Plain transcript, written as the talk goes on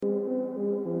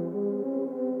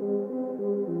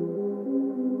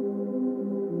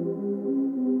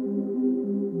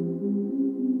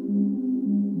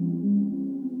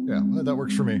that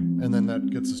works for me. And then that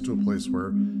gets us to a place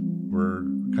where we're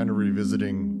kind of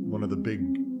revisiting one of the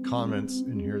big comments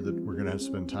in here that we're going to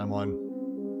spend time on.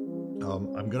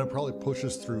 I'm going to probably push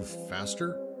us through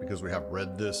faster because we have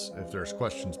read this. If there's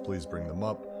questions, please bring them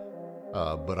up.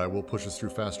 But I will push us through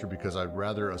faster because I'd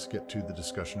rather us get to the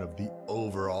discussion of the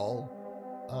overall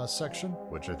section,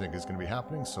 which I think is going to be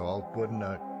happening. So I'll go ahead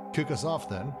and kick us off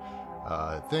then.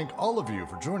 Thank all of you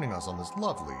for joining us on this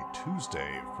lovely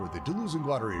Tuesday for the Deleuze and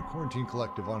Guattari Quarantine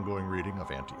Collective ongoing reading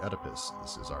of Anti-Oedipus.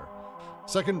 This is our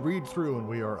second read through, and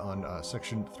we are on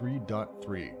section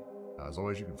 3.3. As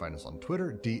always, you can find us on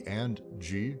Twitter,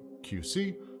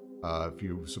 D&GQC. If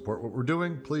you support what we're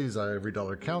doing, please, every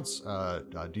dollar counts.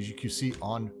 DGQC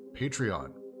on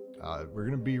Patreon. We're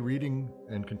going to be reading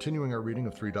and continuing our reading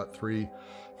of 3.3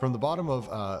 from the bottom of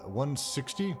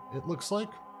 160, it looks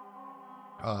like.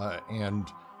 And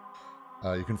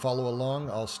you can follow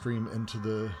along. I'll stream into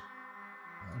the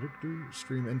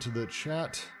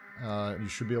chat. You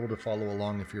should be able to follow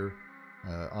along if you're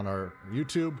on our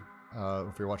YouTube,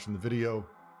 if you're watching the video.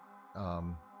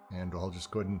 And I'll just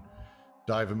go ahead and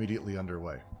dive immediately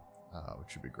underway,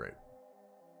 which should be great.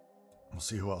 We'll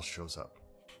see who else shows up.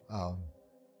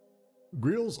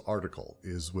 Greel's article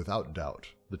is, without doubt,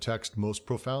 the text most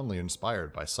profoundly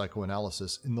inspired by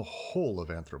psychoanalysis in the whole of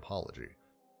anthropology.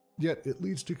 Yet it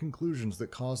leads to conclusions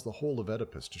that cause the whole of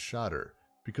Oedipus to shatter,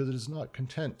 because it is not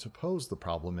content to pose the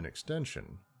problem in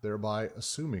extension, thereby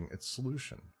assuming its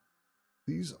solution.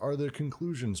 These are the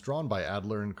conclusions drawn by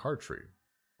Adler and Cartry.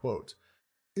 Quote,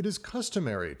 "It is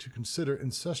customary to consider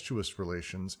incestuous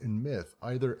relations in myth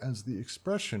either as the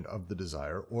expression of the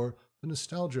desire or the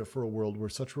nostalgia for a world where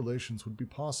such relations would be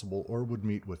possible or would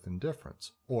meet with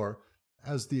indifference, or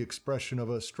as the expression of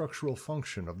a structural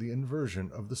function of the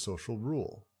inversion of the social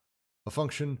rule, a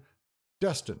function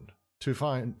destined to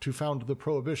found the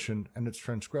prohibition and its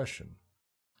transgression.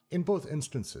 In both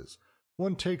instances,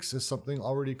 one takes as something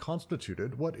already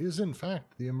constituted what is in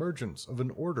fact the emergence of an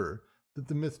order that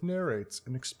the myth narrates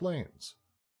and explains.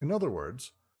 In other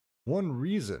words, one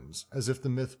reasons as if the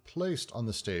myth placed on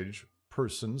the stage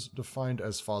persons defined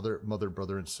as father, mother,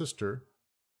 brother, and sister,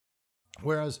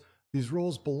 whereas these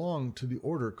roles belong to the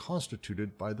order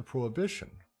constituted by the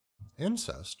prohibition.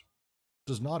 Incest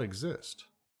does not exist.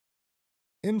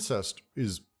 Incest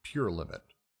is pure limit.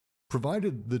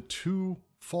 Provided that two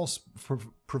false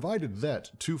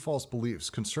beliefs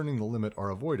concerning the limit are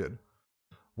avoided,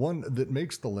 one that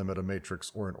makes the limit a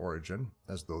matrix or an origin,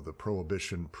 as though the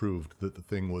prohibition proved that the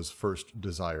thing was first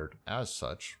desired as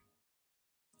such,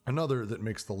 another that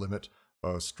makes the limit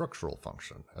a structural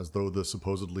function, as though the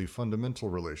supposedly fundamental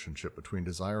relationship between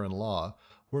desire and law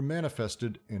were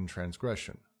manifested in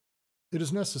transgression. It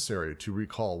is necessary to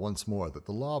recall once more that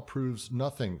the law proves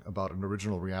nothing about an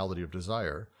original reality of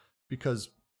desire, because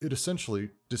it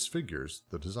essentially disfigures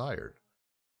the desired,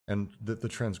 and that the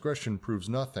transgression proves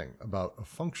nothing about a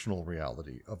functional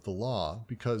reality of the law,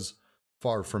 because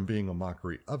far from being a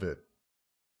mockery of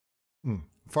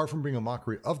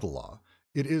the law,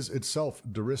 it is itself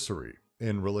derisory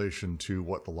in relation to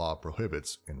what the law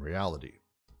prohibits in reality,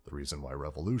 the reason why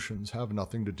revolutions have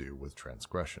nothing to do with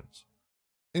transgressions.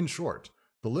 In short,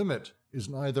 the limit is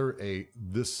neither a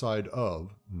this side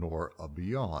of nor a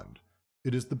beyond.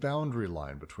 It is the boundary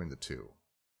line between the two.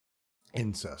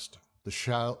 Incest, the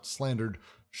slandered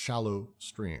shallow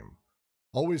stream,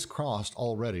 always crossed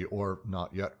already or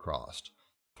not yet crossed.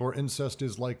 For incest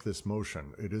is like this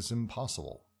motion, it is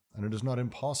impossible, and it is not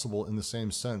impossible in the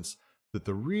same sense that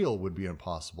the real would be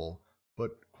impossible,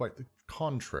 but quite the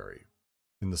contrary,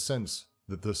 in the sense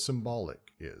that the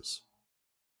symbolic is.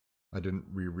 I didn't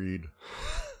re-listen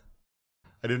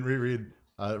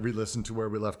to where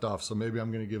we left off, so maybe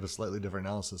I'm going to give a slightly different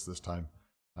analysis this time.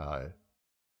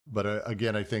 But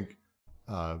again, I think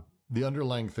the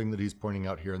underlying thing that he's pointing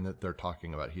out here and that they're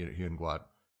talking about, he and Guat,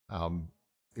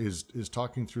 is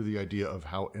talking through the idea of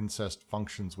how incest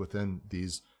functions within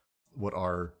these, what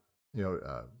are,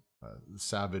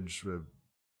 savage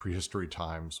prehistory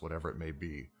times, whatever it may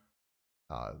be.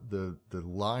 The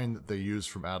line that they use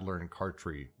from Adler and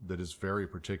Cartry that is very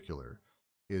particular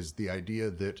is the idea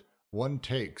that one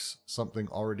takes something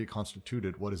already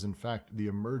constituted, what is in fact the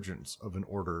emergence of an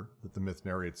order that the myth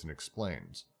narrates and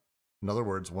explains. In other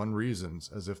words, one reasons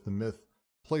as if the myth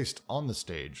placed on the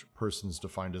stage persons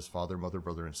defined as father, mother,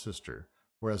 brother, and sister,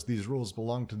 whereas these rules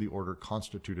belong to the order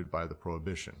constituted by the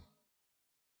prohibition.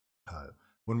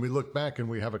 When we look back and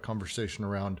we have a conversation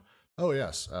around, oh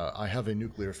yes, I have a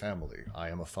nuclear family. I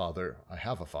am a father. I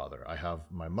have a father. I have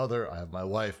my mother. I have my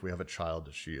wife. We have a child.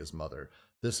 She is mother.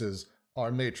 This is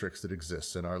our matrix that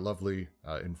exists in our lovely,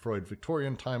 in Freud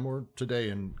Victorian time or today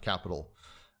in Capital.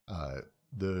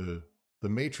 The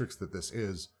matrix that this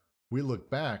is, we look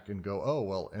back and go, oh,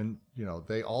 well, and,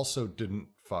 they also didn't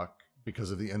fuck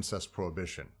because of the incest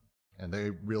prohibition, and they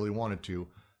really wanted to,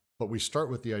 but we start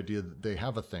with the idea that they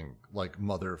have a thing like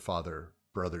mother, father,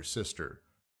 brother, sister,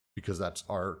 because that's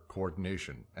our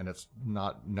coordination, and it's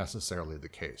not necessarily the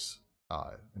case.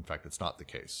 In fact, it's not the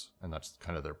case, and that's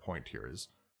kind of their point here is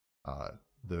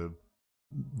the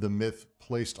myth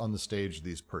placed on the stage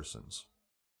these persons,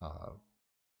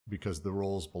 because the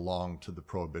roles belong to the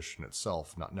prohibition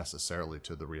itself, not necessarily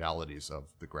to the realities of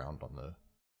the ground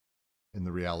in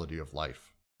the reality of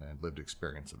life and lived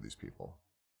experience of these people.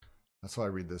 That's how I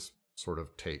read this sort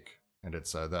of take, and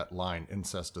it's that line,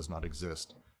 incest does not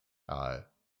exist,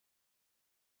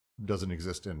 doesn't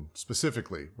exist in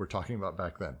specifically, we're talking about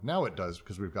back then. Now it does,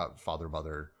 because we've got father,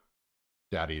 mother,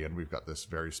 daddy, and we've got this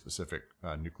very specific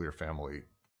nuclear family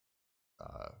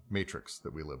matrix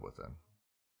that we live within.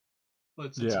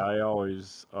 I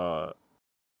always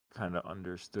kind of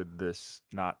understood this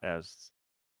not as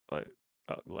like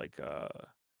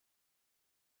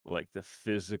the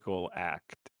physical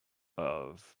act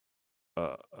of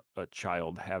a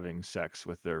child having sex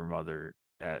with their mother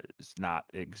as not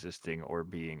existing or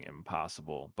being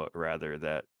impossible, but rather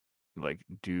that, like,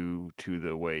 due to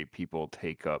the way people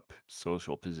take up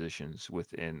social positions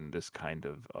within this kind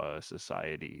of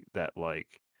society, that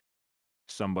like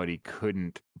somebody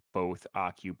couldn't both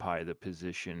occupy the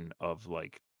position of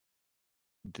like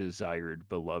desired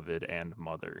beloved and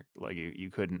mother. Like you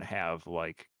couldn't have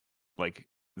like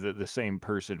the same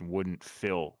person wouldn't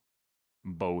fill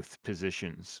both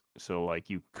positions, so like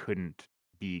you couldn't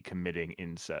be committing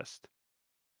incest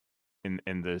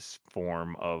in this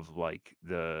form of like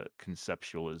the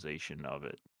conceptualization of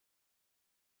it.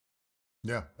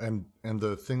 Yeah, and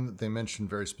the thing that they mentioned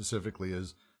very specifically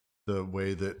is the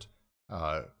way that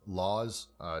laws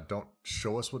don't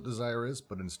show us what desire is,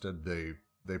 but instead they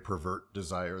pervert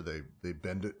desire. They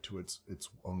bend it to its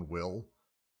own will,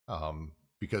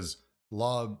 because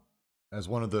law, as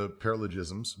one of the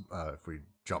paralogisms, if we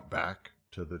jump back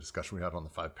to the discussion we had on the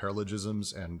 5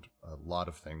 paralogisms and a lot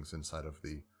of things inside of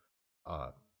the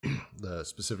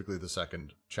specifically the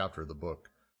second chapter of the book,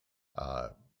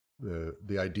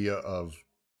 the idea of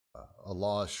a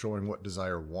law showing what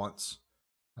desire wants.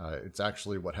 It's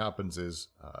actually what happens is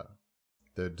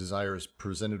the desire is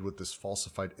presented with this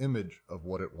falsified image of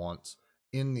what it wants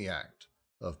in the act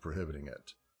of prohibiting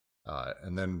it,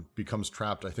 and then becomes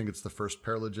trapped. I think it's the first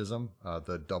paralogism,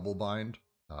 the double bind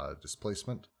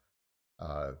displacement,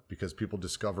 because people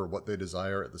discover what they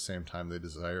desire at the same time they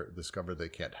discover they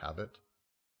can't have it.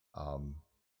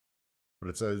 But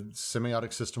it's a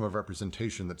semiotic system of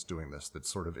representation that's doing this, that's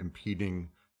sort of impeding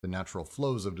the natural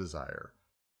flows of desire,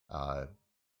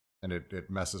 and it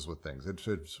messes with things. It's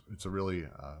a really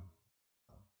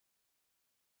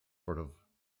sort of,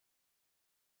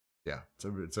 yeah,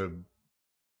 it's a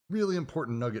really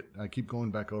important nugget. I keep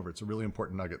going back over. It's a really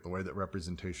important nugget, the way that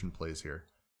representation plays here.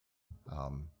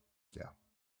 Yeah.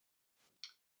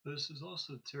 This is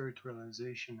also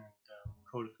territorialization and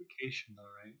codification, though,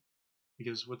 right?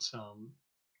 Because what's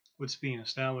being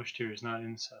established here is not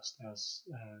incest as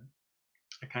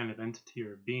a kind of entity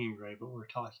or being, right? But we're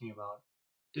talking about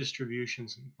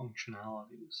distributions and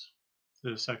functionalities.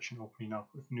 The section opening up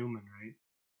with Newman, right?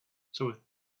 So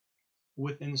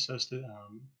with incest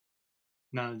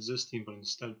not existing, but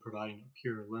instead providing a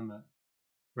pure limit,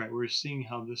 right? We're seeing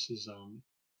how this is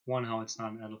one, how it's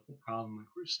not an Oedipal problem, like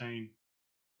we're saying,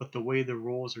 but the way the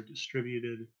roles are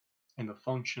distributed and the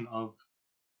function of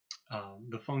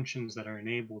the functions that are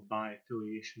enabled by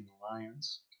affiliation and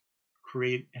alliance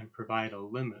create and provide a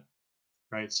limit,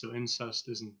 right? So incest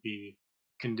isn't the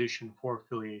condition for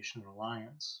affiliation and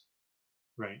alliance,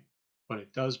 right? But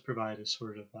it does provide a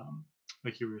sort of,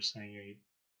 like you were saying,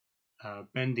 a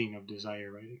bending of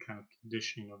desire, right? A kind of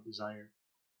conditioning of desire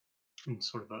in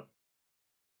sort of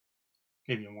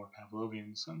maybe a more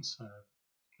Pavlovian sense.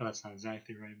 That's not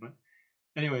exactly right, but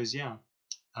anyways, yeah.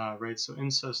 Right, so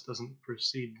incest doesn't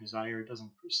precede desire,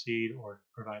 doesn't precede or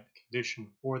provide the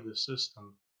condition for the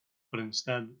system, but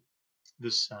instead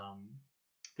this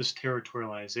this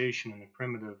territorialization in the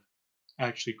primitive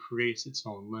actually creates its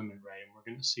own limit, right? And we're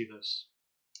going to see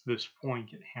this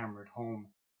point get hammered home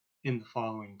in the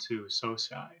following two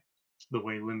soci, the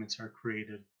way limits are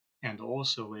created and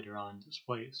also later on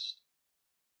displaced.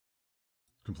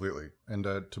 Completely. And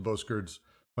to Boskerd's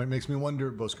point, makes me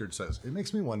wonder, Boskerd says, it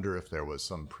makes me wonder if there was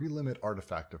some pre-limit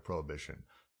artifact of prohibition,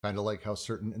 kind of like how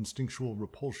certain instinctual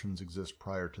repulsions exist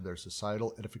prior to their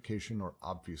societal edification or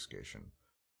obfuscation.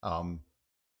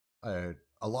 a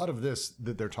lot of this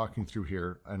that they're talking through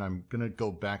here, and I'm going to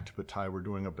go back to Bataille. We're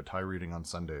doing a Bataille reading on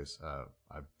Sundays.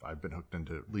 I've been hooked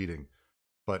into leading.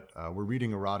 But we're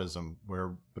reading erotism,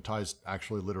 where Bataille's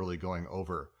actually literally going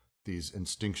over these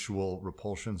instinctual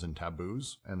repulsions and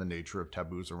taboos, and the nature of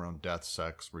taboos around death,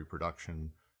 sex,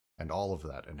 reproduction, and all of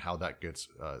that, and how that gets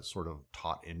sort of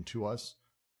taught into us.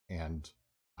 And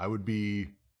I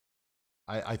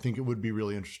think it would be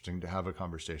really interesting to have a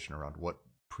conversation around what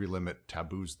prelimit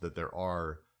taboos that there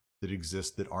are that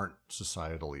exist that aren't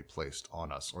societally placed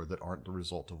on us, or that aren't the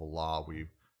result of a law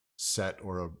we've set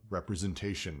or a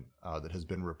representation that has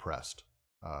been repressed.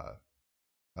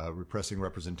 Repressing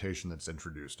representation that's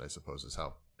introduced, I suppose, is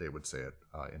how they would say it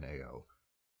in AO.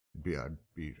 It'd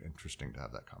be interesting to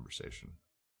have that conversation,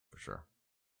 for sure.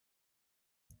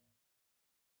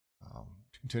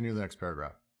 To continue the next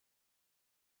paragraph.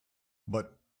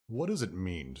 But what does it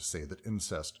mean to say that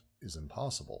incest is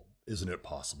impossible? Isn't it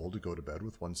possible to go to bed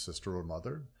with one's sister or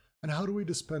mother? And how do we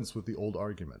dispense with the old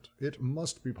argument? It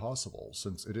must be possible,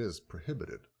 since it is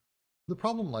prohibited. The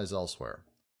problem lies elsewhere.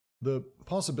 The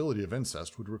possibility of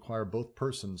incest would require both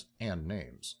persons and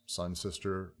names: son,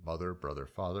 sister, mother, brother,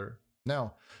 father.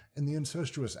 Now, in the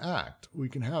incestuous act, we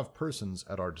can have persons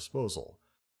at our disposal,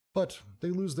 but they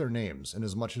lose their names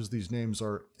inasmuch as these names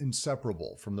are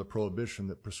inseparable from the prohibition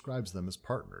that prescribes them as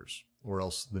partners, or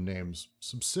else the names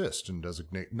subsist and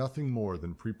designate nothing more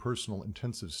than prepersonal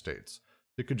intensive states.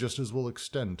 It could just as well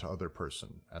extend to other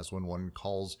person, as when one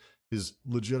calls his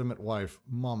legitimate wife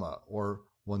Mama, or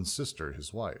one's sister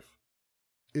his wife.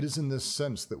 It is in this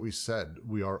sense that we said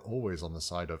we are always on the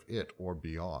side of it or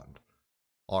beyond.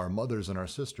 Our mothers and our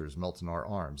sisters melt in our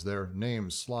arms. Their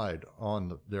names slide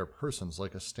on their persons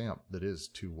like a stamp that is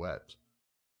too wet.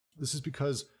 This is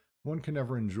because one can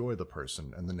never enjoy the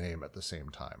person and the name at the same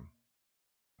time.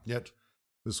 Yet,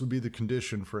 this would be the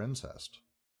condition for incest.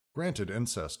 Granted,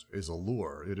 incest is a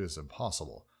lure, it is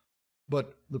impossible.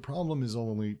 But the problem is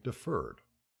only deferred.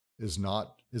 Is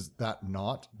that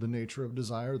not the nature of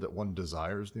desire, that one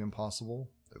desires the impossible?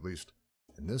 At least,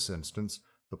 in this instance,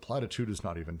 the platitude is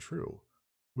not even true.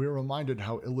 We are reminded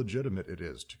how illegitimate it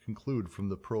is to conclude from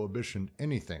the prohibition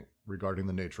anything regarding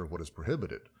the nature of what is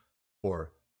prohibited,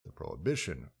 for the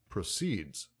prohibition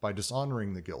proceeds by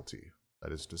dishonoring the guilty,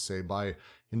 that is to say, by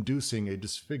inducing a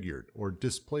disfigured or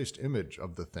displaced image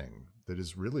of the thing that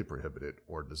is really prohibited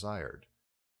or desired.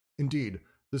 Indeed,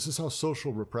 this is how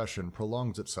social repression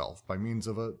prolongs itself by means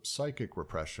of a psychic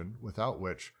repression without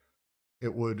which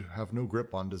it would have no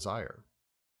grip on desire.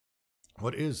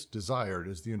 What is desired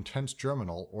is the intense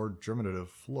germinal or germinative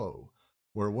flow,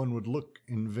 where one would look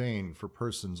in vain for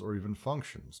persons or even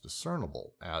functions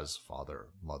discernible as father,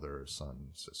 mother, son,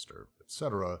 sister,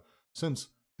 etc., since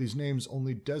these names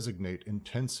only designate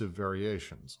intensive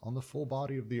variations on the full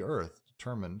body of the earth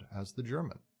determined as the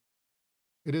germen.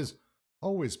 It is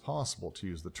always possible to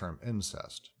use the term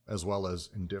incest, as well as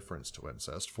indifference to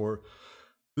incest, for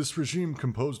this regime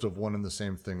composed of one and the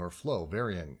same thing or flow,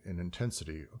 varying in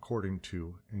intensity according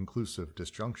to inclusive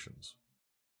disjunctions.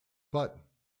 But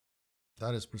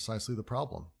that is precisely the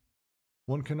problem.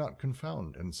 One cannot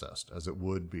confound incest, as it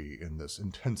would be in this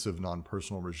intensive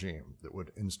non-personal regime that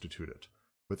would institute it,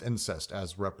 with incest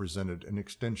as represented in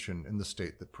extension in the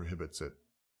state that prohibits it,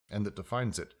 and that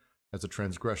defines it as a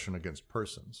transgression against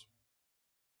persons.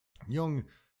 Jung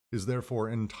is therefore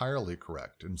entirely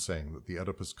correct in saying that the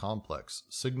Oedipus complex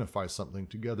signifies something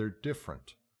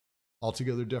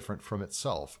altogether different from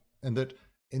itself, and that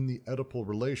in the Oedipal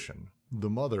relation, the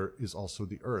mother is also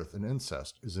the earth, and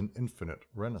incest is an infinite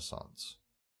renaissance.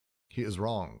 He is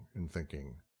wrong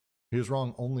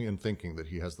only in thinking that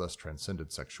he has thus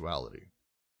transcended sexuality.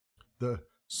 The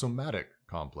somatic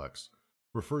complex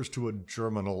refers to a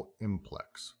germinal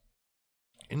implex.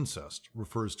 Incest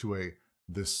refers to a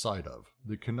this side of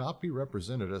that cannot be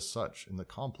represented as such in the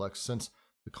complex, since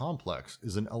the complex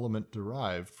is an element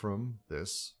derived from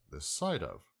this side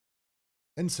of.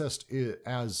 Incest,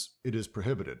 as it is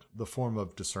prohibited, the form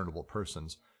of discernible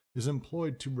persons, is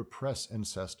employed to repress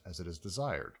incest as it is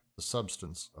desired, the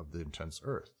substance of the intense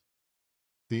earth.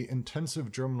 The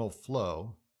intensive germinal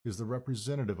flow is the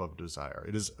representative of desire.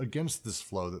 It is against this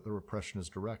flow that the repression is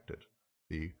directed.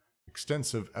 The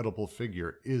extensive Oedipal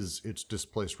figure is its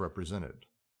displaced represented.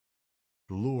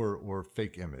 The lure or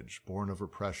fake image born of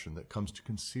repression that comes to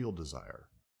conceal desire.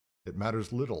 It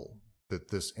matters little that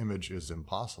this image is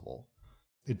impossible.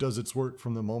 It does its work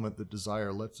from the moment that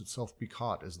desire lets itself be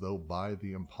caught as though by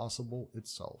the impossible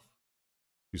itself.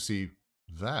 You see,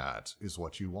 that is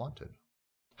what you wanted.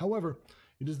 However,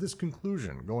 it is this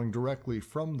conclusion, going directly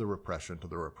from the repression to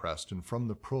the repressed and from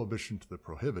the prohibition to the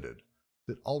prohibited,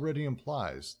 that already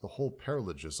implies the whole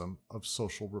paralogism of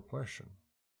social repression.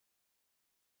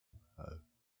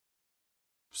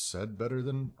 Said better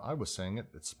than I was saying it.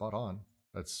 It's spot on.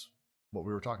 That's what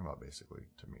we were talking about, basically,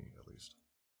 to me, at least.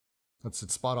 It's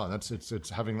spot on. It's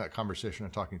having that conversation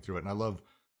and talking through it. And I love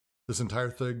this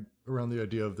entire thing around the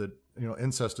idea of that,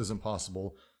 incest isn't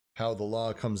possible, how the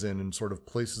law comes in and sort of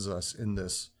places us in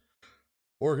this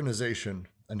organization,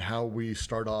 and how we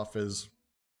start off as,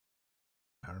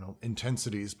 I don't know,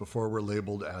 intensities before we're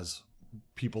labeled as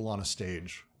people on a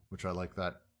stage, which I like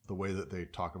that, the way that they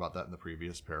talk about that in the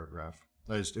previous paragraph.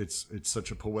 It's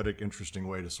such a poetic, interesting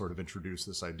way to sort of introduce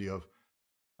this idea of,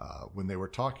 when they were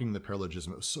talking the paralogism,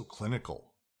 it was so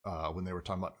clinical. When they were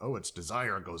talking about, oh, it's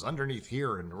desire goes underneath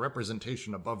here and the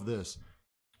representation above this.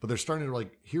 But they're starting to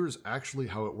here's actually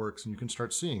how it works. And you can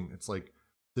start seeing, it's like,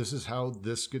 this is how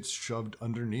this gets shoved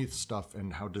underneath stuff,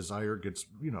 and how desire gets,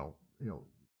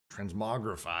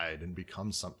 transmogrified and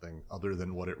becomes something other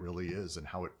than what it really is, and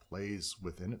how it plays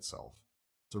within itself.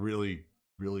 It's a really,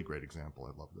 really great example.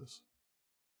 I love this.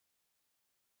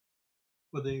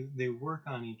 Well, they work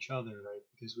on each other, right?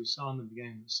 Because we saw in the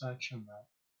beginning of the section that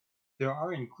there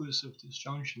are inclusive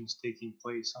disjunctions taking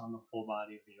place on the full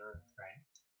body of the earth, right?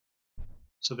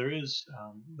 So there is,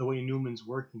 the way Newman's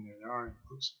working there are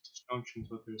inclusive disjunctions,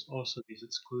 but there's also these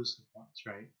exclusive ones,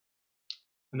 right?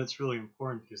 And that's really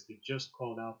important because they just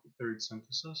called out the third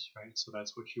synthesis, right? So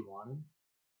that's what you wanted.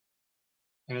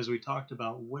 And as we talked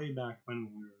about way back when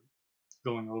we were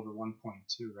going over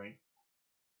 1.2, right?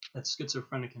 That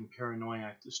schizophrenic and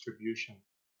paranoiac distribution,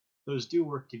 those do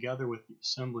work together with the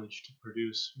assemblage to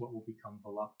produce what will become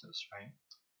voluptus, right?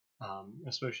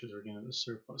 Especially as we're getting to the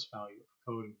surplus value of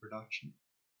code and production.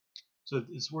 So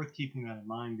it's worth keeping that in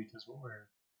mind, because what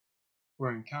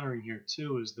we're encountering here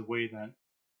too is the way that,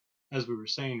 as we were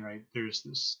saying, right, there's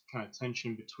this kind of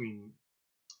tension between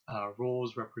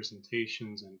roles,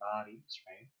 representations, and bodies,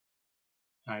 right?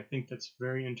 And I think that's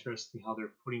very interesting how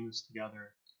they're putting this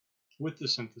together with the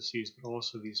syntheses, but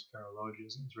also these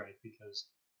paralogisms, right? Because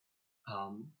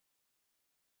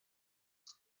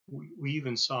we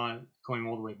even saw it going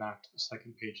all the way back to the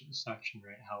second page of the section,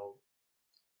 right? How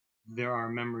there are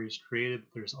memories created,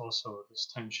 but there's also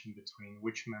this tension between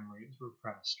which memory is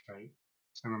repressed, right?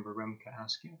 I remember Remke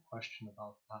asking a question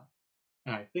about that.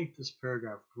 And I think this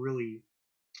paragraph really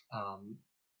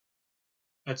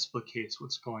explicates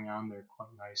what's going on there quite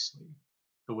nicely.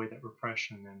 The way that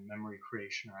repression and memory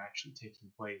creation are actually taking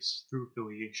place through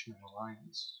affiliation and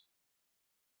alliance.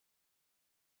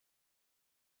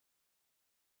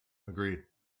 Agreed.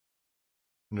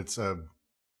 And it's I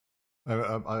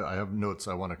have notes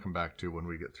I want to come back to when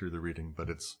we get through the reading, but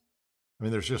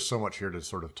there's just so much here to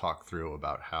sort of talk through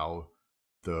about how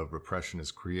the repression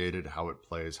is created, how it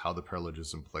plays, how the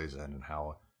paralogism plays in, and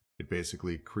how it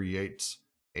basically creates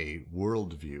a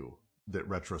worldview that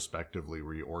retrospectively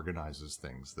reorganizes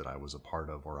things that I was a part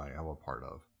of, or I am a part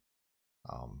of.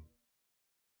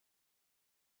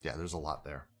 Yeah, there's a lot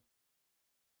there.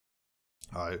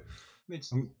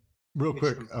 Real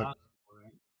quick,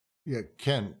 yeah,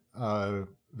 Ken,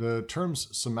 the terms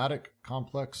somatic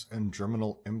complex and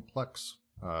germinal implex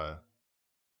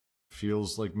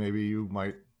feels like maybe you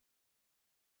might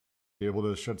be able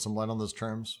to shed some light on those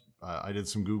terms. I did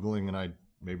some Googling, and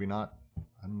maybe not.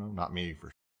 I don't know, not me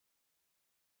for sure.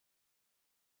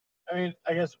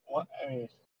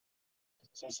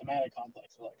 So somatic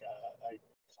complex, like a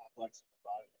complex of the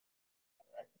body,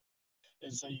 right?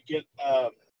 And so you get,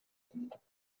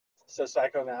 so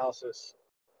psychoanalysis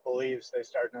believes they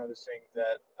start noticing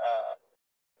that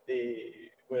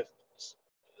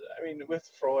with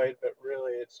Freud, but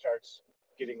really it starts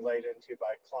getting laid into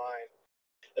by Klein,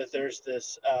 that there's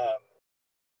this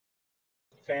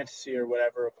fantasy or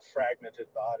whatever of a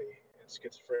fragmented body in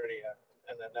schizophrenia,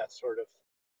 and then that sort of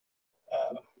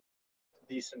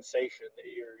the sensation that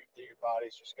your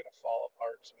body's just going to fall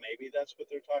apart. So maybe that's what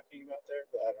they're talking about there,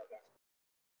 but I don't know.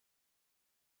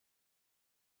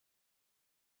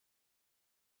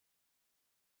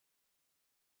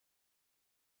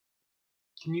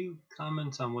 Can you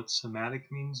comment on what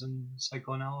somatic means in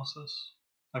psychoanalysis?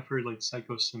 I've heard like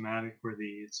psychosomatic, where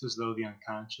it's as though the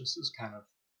unconscious is kind of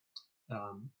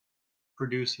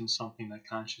producing something that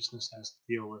consciousness has to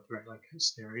deal with, right? Like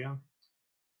hysteria.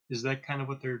 Is that kind of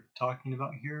what they're talking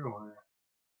about here, or?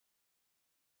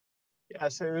 Yeah,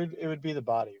 so it would be the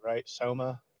body, right?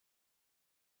 Soma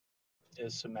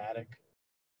is somatic.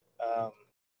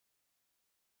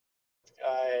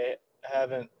 I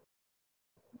haven't,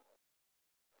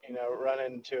 run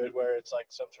into it where it's like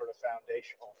some sort of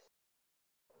foundational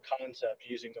concept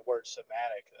using the word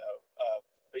somatic, though.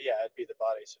 But yeah, it'd be the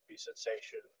body, so it'd be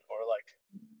sensation, or like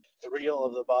the reel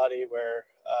of the body where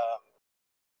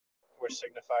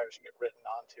signifiers get written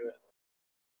onto it,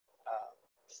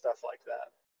 stuff like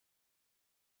that.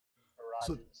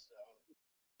 So, Erogenous zone.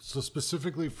 so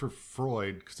specifically for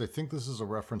Freud, because I think this is a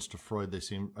reference to Freud, they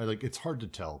seem like it's hard to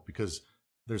tell because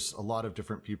there's a lot of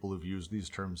different people who've used these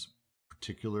terms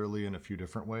particularly in a few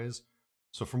different ways.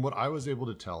 So from what I was able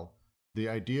to tell, the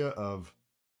idea of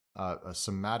a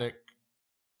somatic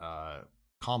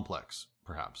complex,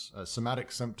 perhaps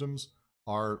somatic symptoms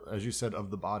are, as you said,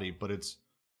 of the body, but it's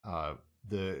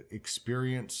the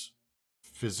experience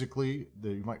physically.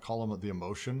 You might call them the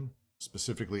emotion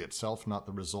specifically itself, not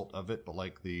the result of it, but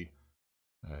like the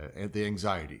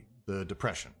anxiety, the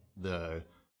depression, the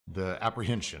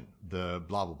apprehension, the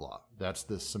blah blah blah. That's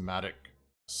the somatic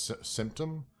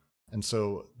symptom. And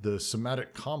so the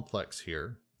somatic complex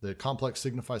here, the complex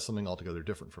signifies something altogether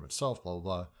different from itself, blah blah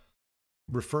blah,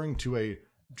 referring to a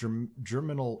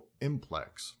germinal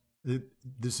implex.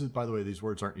 This is, by the way, these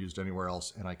words aren't used anywhere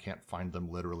else, and I can't find them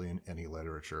literally in any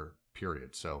literature,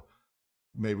 period. So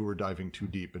maybe we're diving too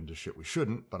deep into shit we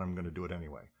shouldn't, but I'm going to do it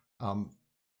anyway.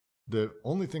 The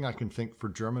only thing I can think for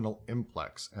germinal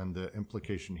implex, and the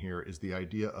implication here is the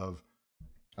idea of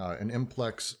an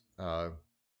implex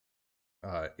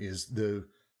is the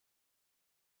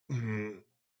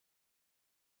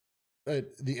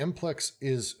the implex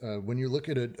is when you look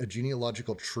at a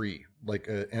genealogical tree, like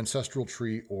an ancestral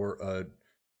tree or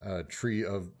a tree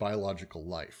of biological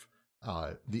life.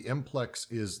 The implex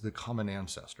is the common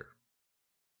ancestor.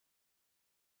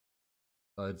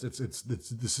 This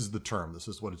is the term. This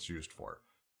is what it's used for.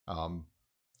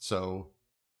 So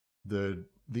the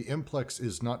implex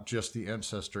is not just the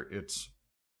ancestor; it's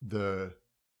the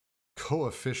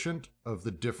coefficient of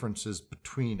the differences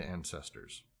between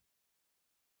ancestors.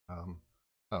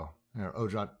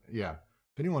 Ojot, yeah.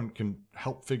 If anyone can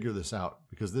help figure this out,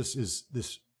 because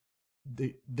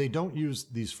they don't use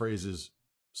these phrases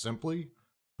simply,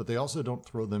 but they also don't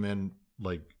throw them in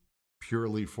like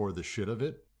purely for the shit of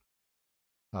it.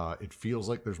 It feels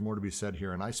like there's more to be said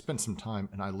here, and I spent some time,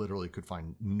 and I literally could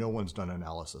find no one's done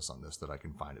analysis on this that I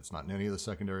can find. It's not in any of the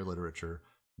secondary literature.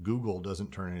 Google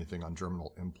doesn't turn anything on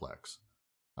germinal implex.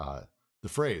 The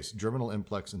phrase germinal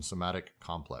implex and somatic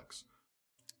complex.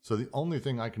 So the only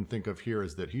thing I can think of here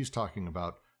is that he's talking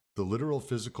about the literal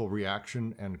physical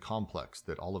reaction and complex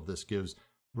that all of this gives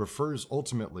refers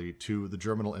ultimately to the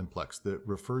germinal implex, that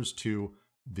refers to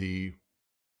the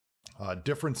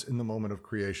difference in the moment of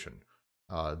creation.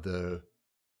 The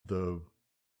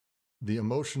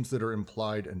emotions that are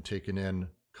implied and taken in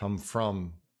come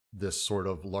from this sort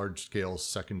of large-scale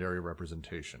secondary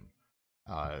representation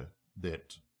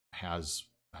that has,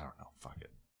 I don't know, fuck it.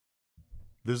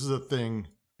 This is a thing.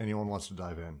 Anyone wants to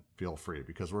dive in, feel free,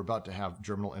 because we're about to have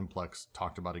germinal implex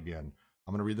talked about again.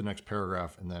 I'm going to read the next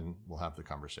paragraph, and then we'll have the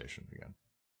conversation again.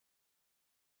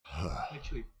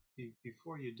 Actually,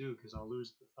 before you do, because I'll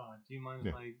lose the thought, do you mind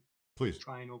if I please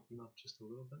try and open up just a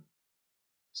little bit?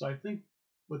 So I think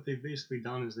what they've basically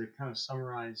done is they've kind of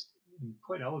summarized, and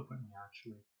quite eloquently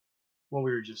actually, what we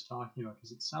were just talking about,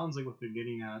 because it sounds like what they're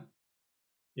getting at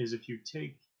is if you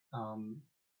take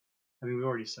I mean, we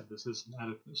already said this is an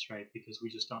Oedipus, right? Because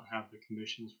we just don't have the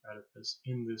conditions for Oedipus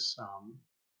in this,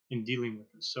 in dealing with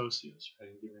the socius, right?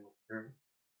 In dealing with her.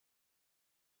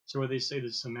 So where they say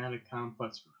the somatic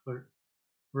complex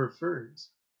refers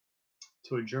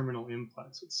to a germinal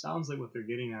implex, it sounds like what they're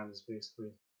getting at is basically,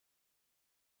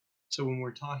 so when we're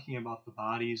talking about the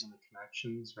bodies and the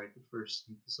connections, right? The first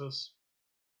synthesis,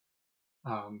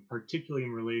 particularly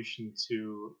in relation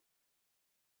to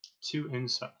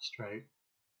incest, right?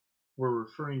 We're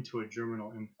referring to a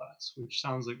germinal implex, which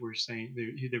sounds like we're saying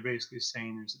they're basically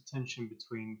saying there's a tension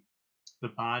between the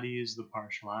bodies, the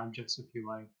partial objects, if you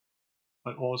like,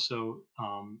 but also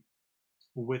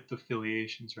with the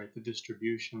filiations, right, the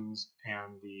distributions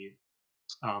and the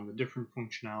different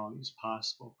functionalities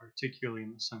possible, particularly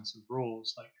in the sense of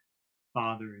roles like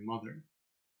father and mother,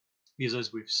 because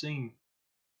as we've seen,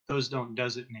 those don't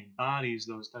designate bodies;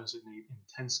 those designate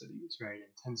intensities, right?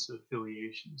 Intensive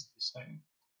filiations, they say.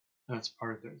 That's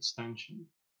part of their extension.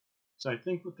 So I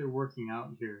think what they're working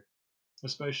out here,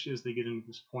 especially as they get into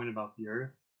this point about the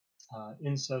earth,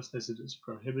 incest as it is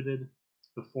prohibited,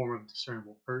 the form of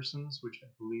discernible persons, which I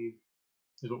believe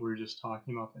is what we were just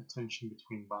talking about, that tension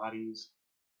between bodies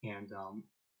and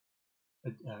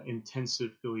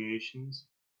intensive filiations,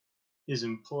 is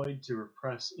employed to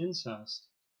repress incest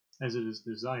as it is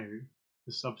desired,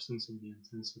 the substance of the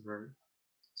intensive earth.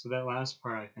 So that last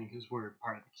part, I think, is where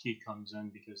part of the key comes in,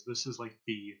 because this is like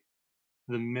the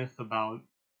myth about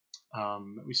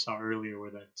that we saw earlier,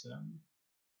 where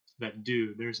that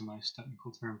dude, there's a nice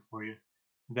technical term for you,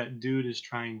 that dude is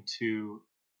trying to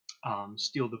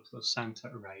steal the placenta,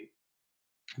 right?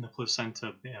 And the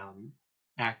placenta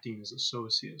acting as a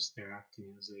socius, they're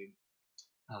acting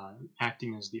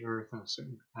as the earth in a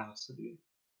certain capacity.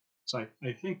 So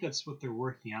I think that's what they're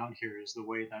working out here, is the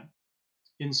way that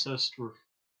incest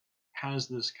has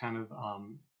this kind of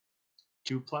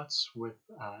duplex with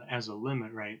as a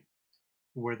limit, right?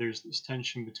 Where there's this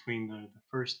tension between the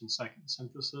first and second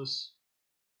synthesis,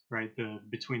 right?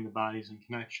 Between the bodies and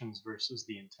connections versus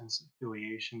the intensive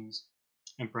affiliations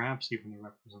and perhaps even the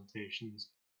representations,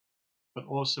 but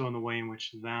also in the way in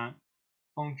which that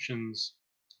functions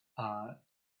uh,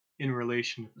 in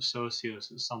relation to the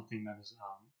socios is something that is,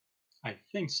 I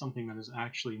think, something that is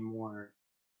actually more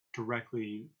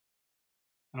directly,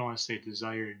 I don't want to say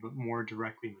desired, but more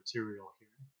directly material here.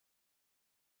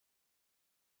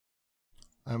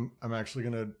 I'm actually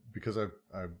gonna, because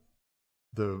I've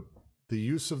the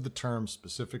use of the term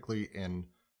specifically in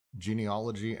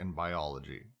genealogy and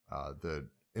biology, the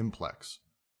implex,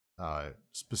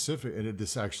 specific, and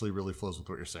this actually really flows with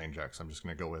what you're saying, Jack. So I'm just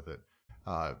gonna go with it.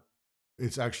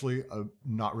 It's actually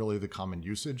not really the common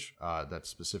usage. That's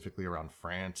specifically around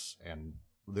France and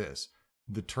this.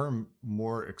 The term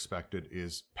more expected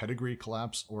is pedigree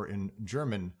collapse, or in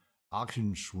German,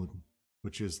 Archenschwund,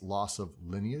 which is loss of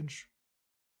lineage.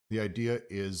 The idea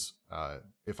is,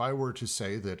 if I were to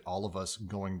say that all of us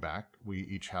going back, we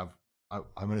each have, I'm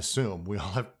going to assume we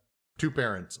all have two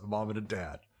parents, a mom and a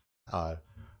dad.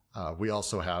 We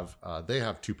also have, they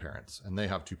have two parents, and they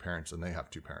have two parents, and they have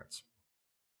two parents.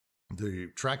 The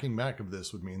tracking back of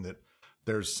this would mean that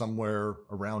there's somewhere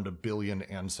around 1 billion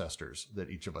ancestors that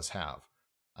each of us have.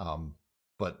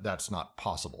 But that's not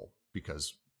possible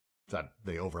because that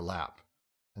they overlap.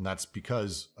 And that's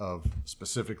because of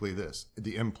specifically this,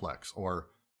 the implex, or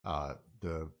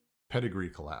the pedigree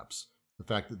collapse. The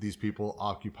fact that these people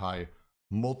occupy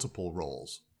multiple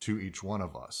roles to each one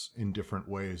of us in different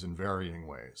ways and varying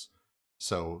ways.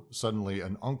 So suddenly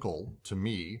an uncle to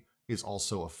me is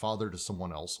also a father to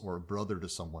someone else, or a brother to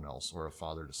someone else, or a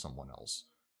father to someone else.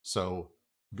 So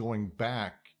going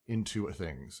back into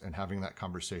things and having that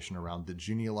conversation around the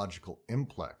genealogical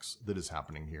implex that is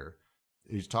happening here,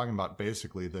 he's talking about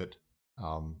basically that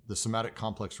the somatic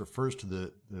complex refers to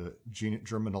the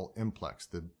germinal implex,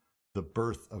 the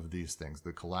birth of these things,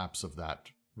 the collapse of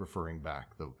that, referring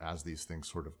back as these things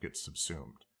sort of get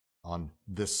subsumed on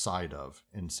this side of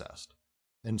incest.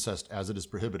 Incest, as it is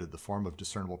prohibited, the form of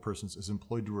discernible persons, is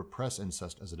employed to repress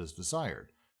incest as it is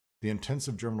desired. The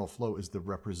intensive germinal flow is the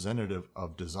representative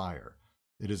of desire.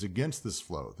 It is against this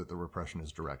flow that the repression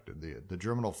is directed, the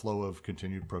germinal flow of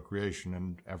continued procreation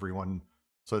and everyone.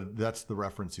 So that's the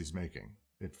reference he's making.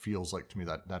 It feels like to me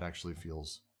that actually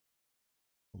feels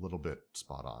a little bit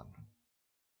spot on.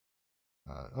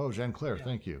 Jean-Claire, yeah.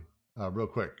 Thank you. Real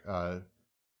quick,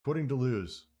 quoting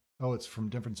Deleuze. Oh, it's from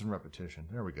difference in repetition.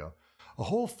 There we go. A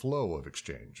whole flow of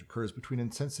exchange occurs between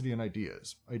insensity and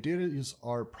ideas. Ideas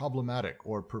are problematic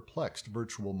or perplexed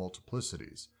virtual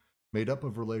multiplicities, made up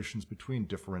of relations between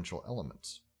differential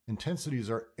elements. Intensities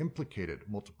are implicated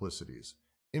multiplicities,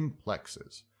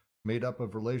 implexes, made up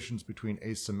of relations between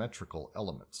asymmetrical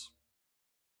elements.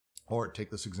 Or take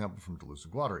this example from Deleuze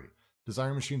and Guattari.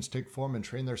 Desire machines take form and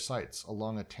train their sights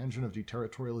along a tangent of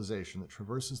deterritorialization that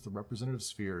traverses the representative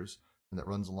spheres and that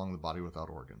runs along the body without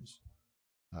organs.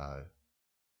 I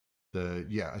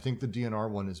think the DNR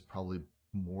one is probably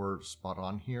more spot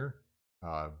on here.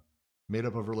 Made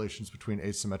up of relations between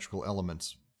asymmetrical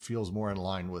elements feels more in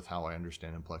line with how I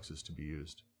understand implexes to be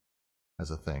used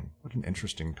as a thing. What an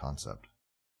interesting concept.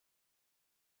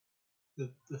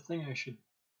 The thing I should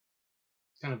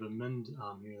kind of amend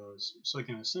here is, so like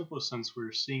in a simple sense,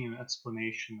 we're seeing an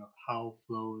explanation of how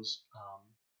flows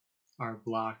are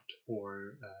blocked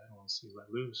or I don't want to say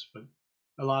let loose, but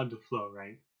allowed to flow,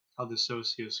 right? How the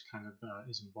socius kind of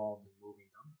is involved in moving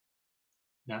them.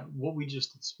 Now, what we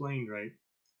just explained, right?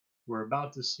 We're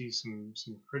about to see some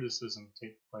criticism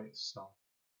take place. So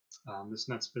this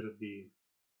next bit of the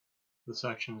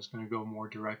section is going to go more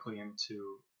directly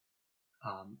into.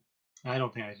 I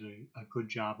don't think I did a good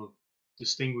job of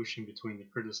distinguishing between the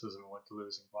criticism and what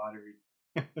Deleuze and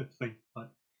Guattari think,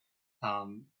 but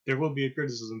there will be a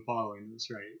criticism following this,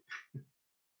 right?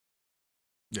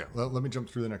 Yeah, let me jump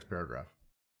through the next paragraph.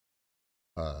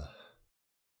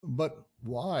 But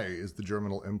why is the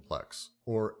germinal implex,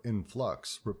 or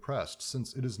influx, repressed,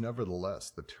 since it is nevertheless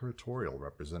the territorial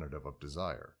representative of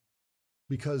desire?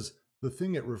 Because the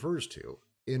thing it refers to,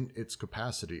 in its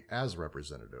capacity as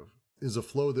representative, is a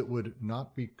flow that would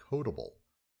not be codable,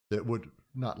 that would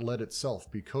not let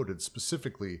itself be coded,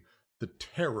 specifically the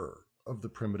terror of the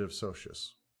primitive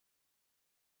socius.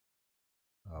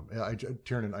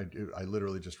 Tiernan, I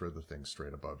literally just read the thing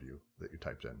straight above you that you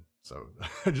typed in. So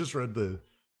I just read the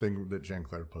thing that Jean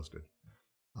Claire posted.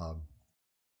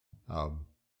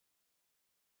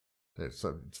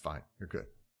 So it's fine. You're good.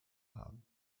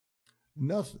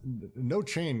 No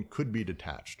chain could be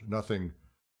detached. Nothing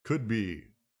could be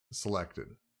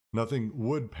selected. Nothing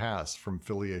would pass from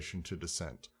filiation to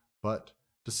descent, but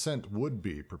descent would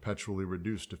be perpetually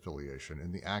reduced to filiation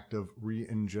in the act of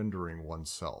re-engendering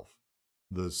oneself.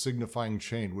 The signifying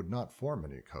chain would not form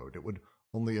any code. It would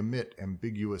only emit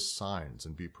ambiguous signs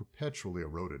and be perpetually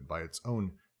eroded by its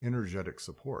own energetic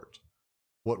support.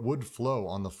 What would flow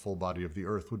on the full body of the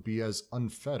earth would be as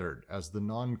unfettered as the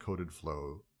non-coded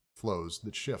flows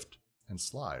that shift and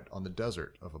slide on the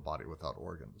desert of a body without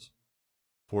organs.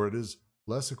 For it is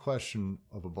less a question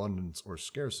of abundance or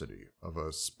scarcity, of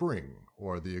a spring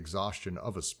or the exhaustion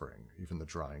of a spring, even the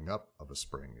drying up of a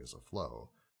spring is a flow,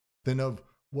 than of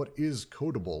what is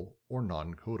codable or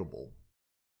non-codable.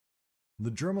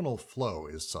 The germinal flow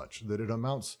is such that it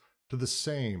amounts to the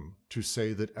same to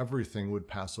say that everything would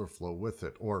pass or flow with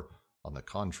it, or, on the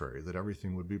contrary, that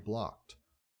everything would be blocked.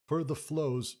 For the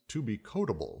flows to be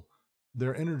codable,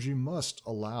 their energy must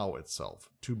allow itself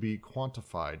to be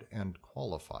quantified and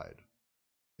qualified.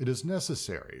 It is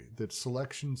necessary that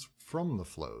selections from the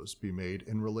flows be made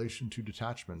in relation to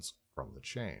detachments from the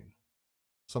chain.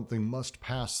 Something must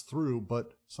pass through,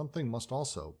 but something must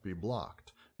also be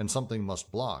blocked, and something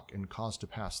must block and cause to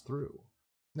pass through.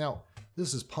 Now,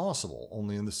 this is possible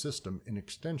only in the system in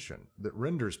extension that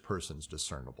renders persons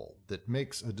discernible, that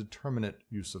makes a determinate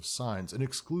use of signs, an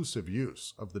exclusive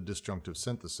use of the disjunctive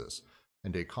synthesis,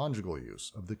 and a conjugal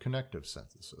use of the connective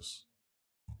synthesis.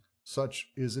 Such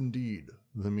is indeed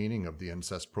the meaning of the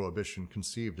incest prohibition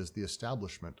conceived as the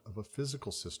establishment of a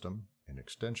physical system in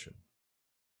extension.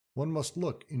 One must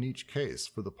look in each case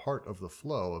for the part of the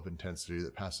flow of intensity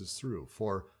that passes through,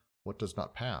 for what does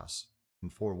not pass,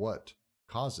 and for what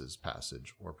causes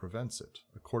passage or prevents it,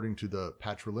 according to the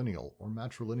patrilineal or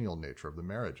matrilineal nature of the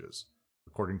marriages,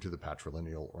 according to the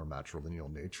patrilineal or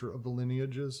matrilineal nature of the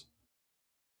lineages,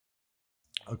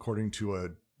 according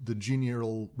to the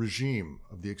genial regime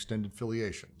of the extended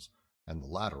filiations and the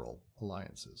lateral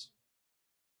alliances.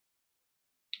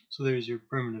 So there's your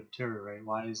primitive terror, right?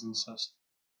 Why is incest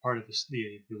part of the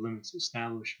limits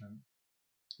establishment?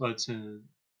 Well,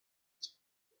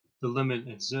 the limit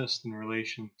exists in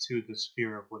relation to the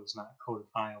sphere of what is not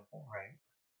codifiable, right?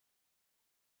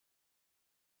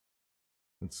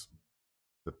 It's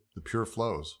the pure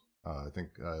flows. I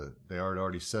think they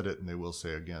already said it, and they will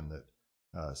say again that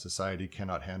society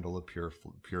cannot handle a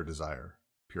pure desire,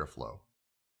 pure flow.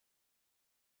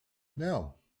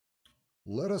 Now,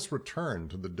 let us return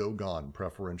to the Dogon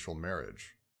preferential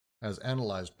marriage, as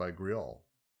analyzed by Griol.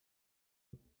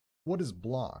 What is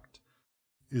blocked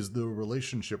is the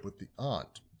relationship with the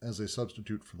aunt as a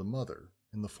substitute for the mother,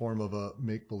 in the form of a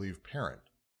make-believe parent.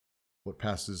 What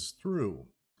passes through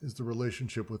is the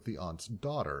relationship with the aunt's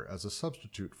daughter as a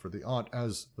substitute for the aunt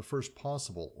as the first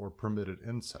possible or permitted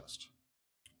incest.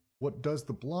 What does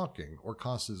the blocking or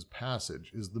causes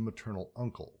passage is the maternal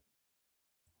uncle.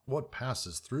 What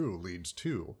passes through leads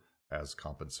to, as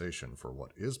compensation for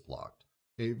what is blocked,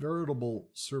 a veritable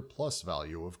surplus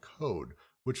value of code,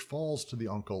 which falls to the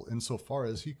uncle insofar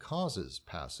as he causes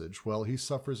passage, while he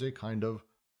suffers a kind of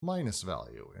minus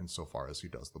value insofar as he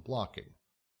does the blocking.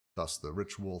 Thus the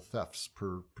ritual thefts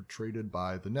perpetrated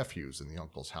by the nephews in the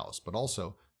uncle's house, but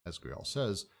also, as Griol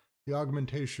says, the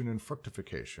augmentation and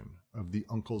fructification of the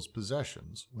uncle's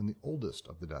possessions when the oldest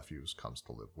of the nephews comes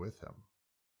to live with him.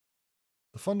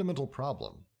 The fundamental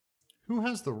problem, who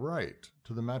has the right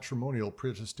to the matrimonial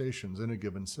protestations in a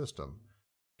given system,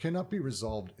 cannot be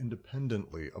resolved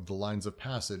independently of the lines of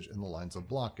passage and the lines of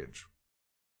blockage,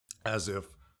 as if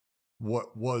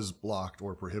what was blocked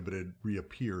or prohibited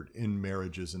reappeared in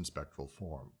marriages in spectral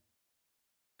form,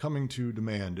 coming to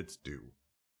demand its due.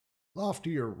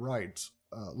 Loftier writes,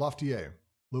 Loftier,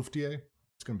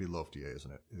 it's going to be Loftier,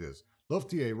 isn't it? It is.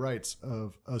 Loftier writes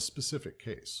of a specific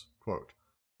case, quote,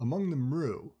 among the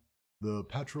Mru, the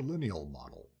patrilineal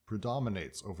model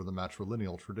predominates over the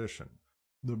matrilineal tradition.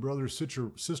 The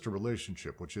brother-sister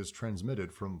relationship, which is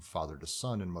transmitted from father to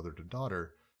son and mother to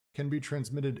daughter, can be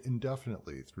transmitted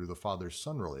indefinitely through the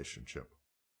father-son relationship,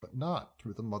 but not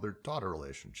through the mother-daughter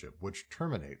relationship, which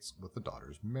terminates with the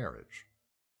daughter's marriage.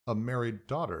 A married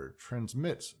daughter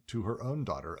transmits to her own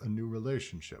daughter a new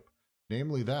relationship,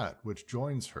 namely that which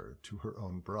joins her to her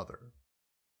own brother.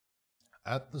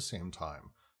 At the same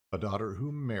time, a daughter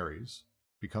who marries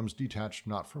becomes detached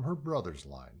not from her brother's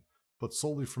line, but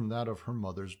solely from that of her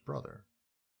mother's brother.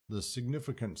 The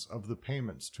significance of the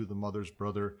payments to the mother's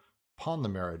brother upon the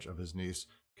marriage of his niece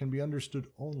can be understood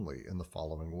only in the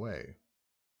following way.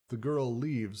 The girl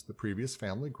leaves the previous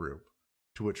family group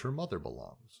to which her mother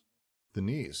belongs. The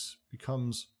niece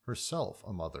becomes herself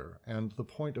a mother and the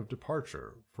point of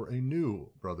departure for a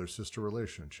new brother-sister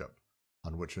relationship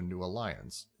on which a new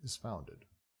alliance is founded."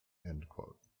 End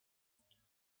quote.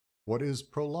 What is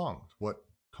prolonged? What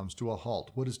comes to a halt?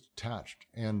 What is detached?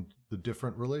 And the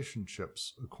different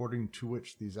relationships according to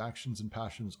which these actions and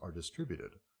passions are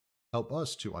distributed help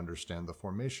us to understand the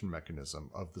formation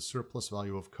mechanism of the surplus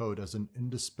value of code as an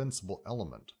indispensable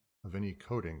element of any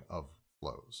coding of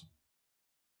flows.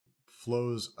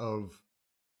 Flows of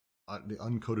the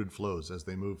uncoded flows as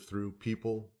they move through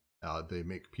people, they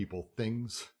make people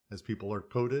things as people are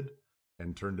coded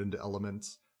and turned into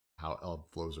elements. How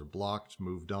flows are blocked,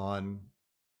 moved on,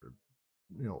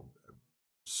 or,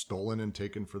 stolen and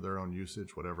taken for their own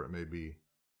usage, whatever it may be.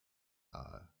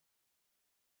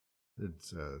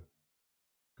 It's a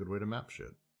good way to map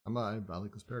shit. I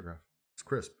like this paragraph. It's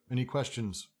crisp. Any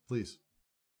questions, please?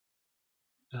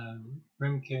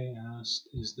 Rimke asked,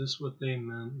 "Is this what they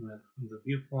meant with the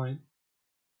viewpoint?"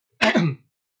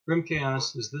 Rimke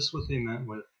asked, "Is this what they meant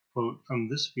with, quote, from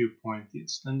this viewpoint, the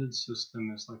extended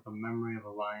system is like a memory of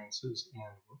alliances and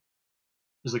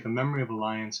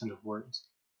of words,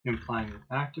 implying an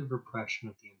active repression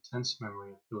of the intense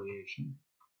memory of affiliation."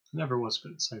 I never was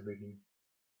good at sight reading.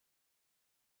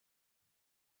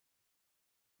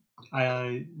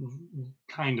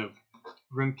 Kind of.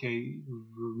 Rimke,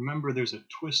 remember there's a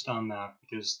twist on that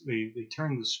because they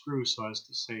turn the screw so as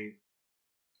to say,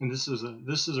 and this is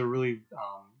a really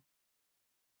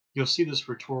you'll see this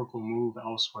rhetorical move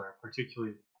elsewhere,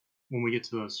 particularly when we get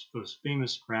to those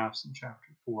famous graphs in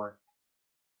chapter 4.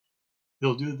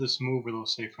 They'll do this move where they'll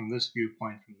say, from this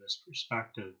viewpoint, from this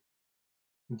perspective,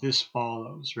 this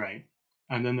follows, right?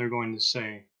 And then they're going to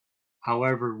say,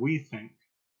 however we think.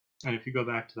 And if you go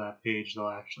back to that page, they'll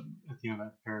actually, at the end of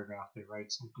that paragraph, they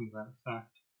write something to that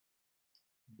effect.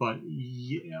 But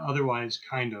otherwise,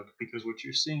 kind of, because what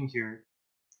you're seeing here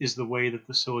is the way that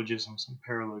the syllogisms and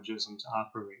paralogisms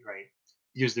operate, right?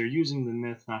 Because they're using the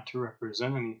myth not to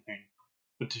represent anything,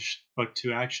 but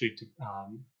to actually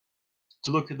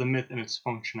to look at the myth and its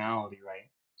functionality,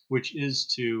 right? Which is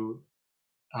to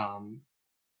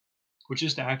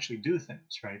actually do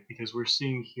things, right? Because we're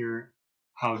seeing here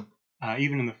how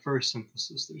even in the first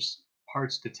synthesis, there's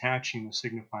parts detaching the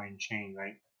signifying chain,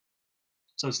 right?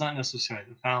 So it's not necessarily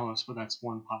the phallus, but that's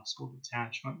one possible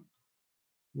detachment.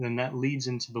 Then that leads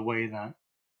into the way that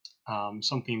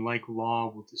something like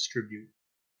law will distribute,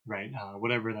 right?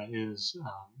 Whatever that is.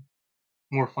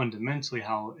 More fundamentally,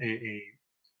 how a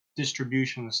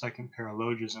distribution of the second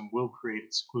paralogism will create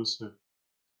exclusive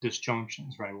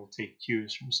disjunctions, right? We'll take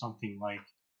cues from something like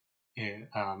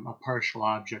a partial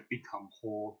object become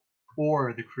whole,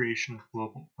 or the creation of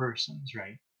global persons,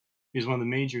 right? Because one of the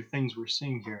major things we're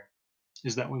seeing here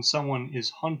is that when someone is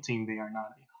hunting, they are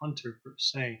not a hunter per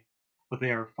se, but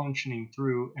they are functioning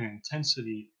through an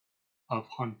intensity of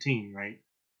hunting, right?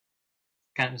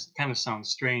 Kind of sounds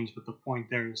strange, but the point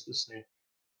there is to say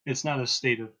it's not a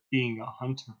state of being a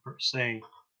hunter per se,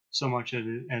 so much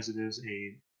as it is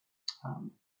a,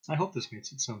 I hope this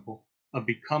makes it simple, a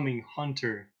becoming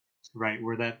hunter, right?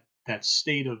 Where that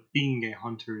state of being a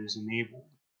hunter is enabled.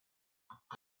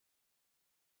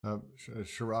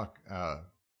 Shirak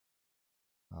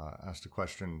asked a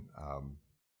question.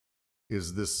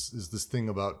 Is this thing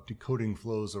about decoding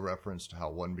flows a reference to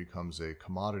how one becomes a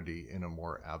commodity in a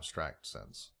more abstract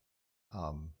sense?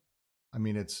 I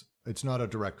mean, it's not a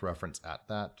direct reference at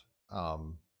that.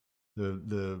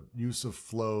 The use of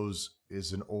flows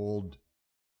is an old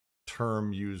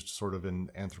term used sort of in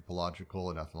anthropological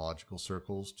and ethnological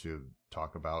circles to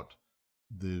talk about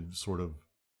the sort of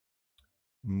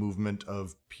movement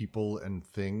of people and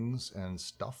things and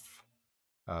stuff,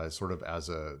 sort of as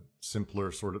a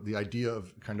simpler sort of the idea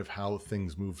of kind of how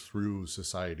things move through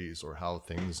societies or how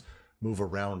things move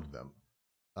around them.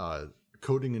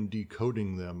 Coding and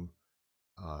decoding them,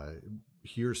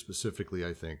 here specifically,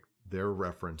 I think their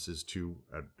reference is to,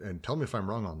 and tell me if I'm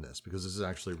wrong on this, because this is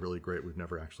actually really great. We've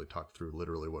never actually talked through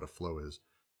literally what a flow is.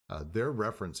 Their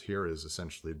reference here is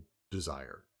essentially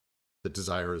desire. That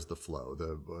desire is the flow,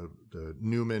 the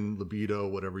Newman libido,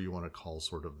 whatever you want to call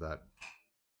sort of that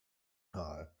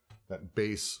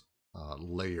base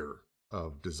layer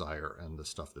of desire and the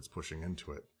stuff that's pushing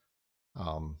into it.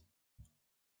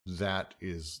 That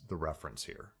is the reference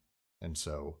here. And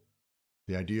so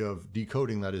the idea of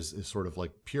decoding that is sort of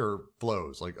like pure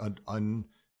flows, like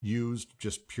unused,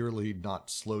 just purely not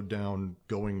slowed down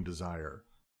going desire,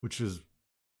 which is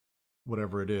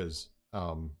whatever it is.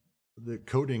 the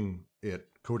coding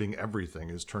everything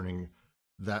is turning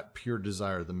that pure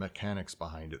desire, the mechanics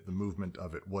behind it, the movement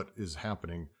of it, what is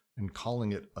happening, and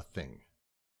calling it a thing,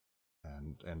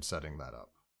 and setting that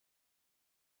up.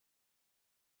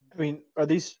 I mean, are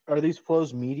these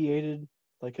flows mediated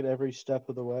like at every step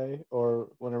of the way, or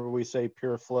whenever we say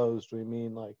pure flows, do we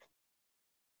mean like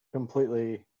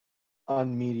completely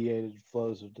unmediated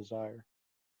flows of desire?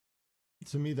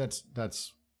 To me, that's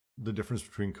the difference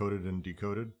between coded and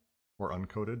decoded, or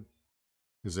uncoded.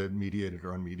 Is it mediated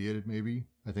or unmediated? Maybe.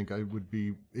 I think I would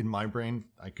be, in my brain,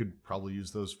 I could probably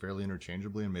use those fairly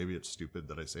interchangeably, and maybe it's stupid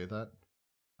that I say that.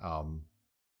 But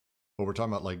we're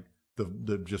talking about like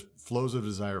the just flows of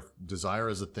desire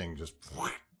as a thing, just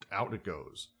out it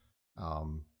goes.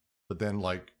 But then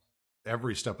like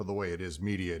every step of the way it is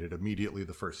mediated. Immediately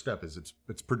the first step is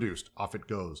it's produced, off it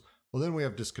goes. Well, then we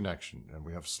have disconnection, and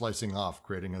we have slicing off,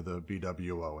 creating of the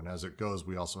BWO, and as it goes,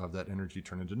 we also have that energy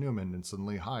turn into Newman, and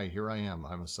suddenly, hi, here I am,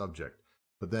 I'm a subject.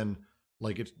 But then,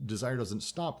 like, desire doesn't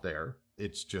stop there.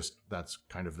 It's just that's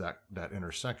kind of that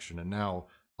intersection, and now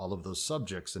all of those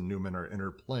subjects and Newman are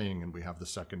interplaying, and we have the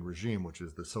second regime, which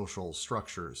is the social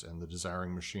structures and the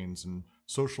desiring machines and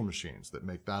social machines that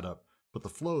make that up. But the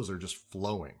flows are just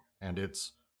flowing, and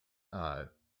it's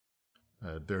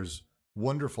there's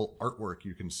wonderful artwork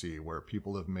you can see where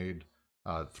people have made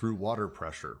through water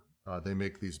pressure. They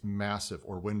make these massive,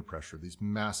 or wind pressure, these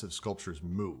massive sculptures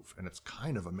move, and it's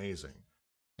kind of amazing.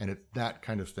 And that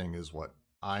kind of thing is what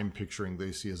I'm picturing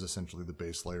they see as essentially the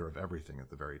base layer of everything at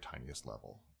the very tiniest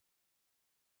level.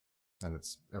 And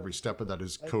it's every step of that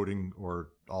is coding, or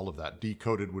all of that.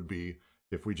 Decoded would be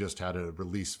if we just had a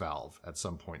release valve at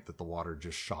some point that the water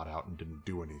just shot out and didn't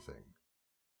do anything.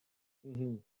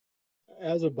 Mm-hmm.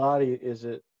 As a body, is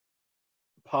it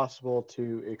possible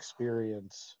to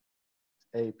experience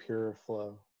a pure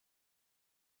flow?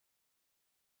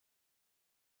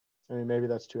 I mean, maybe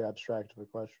that's too abstract of a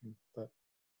question, but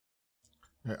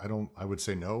I would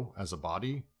say no as a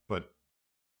body, but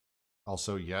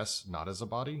also yes, not as a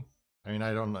body. I mean,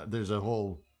 I don't know. There's a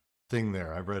whole thing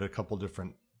there. I've read a couple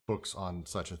different books on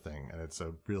such a thing, and it's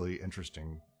a really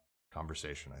interesting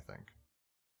conversation, I think.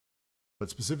 But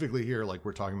specifically here, like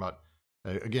we're talking about,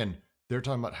 again, they're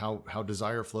talking about how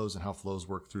desire flows and how flows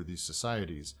work through these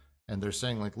societies. And they're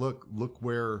saying, like, look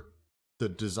where the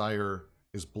desire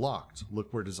is blocked.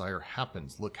 Look where desire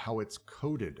happens. Look how it's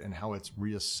coded and how it's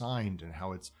reassigned and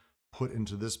how it's put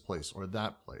into this place or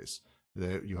that place.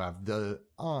 You have the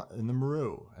in the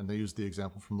Meru, and they use the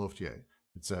example from Loftier.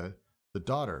 It's the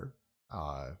daughter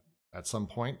at some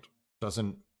point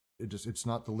doesn't. It's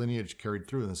not the lineage carried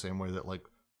through in the same way that like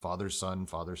father's son.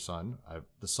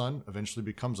 The son eventually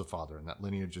becomes a father, and that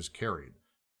lineage is carried.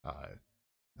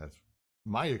 That's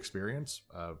my experience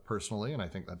personally, and I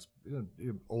think that's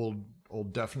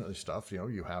old definitely stuff.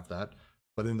 You have that.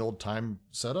 But in the old time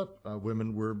setup,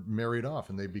 women were married off,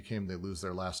 and they lose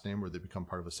their last name, or they become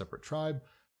part of a separate tribe,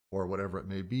 or whatever it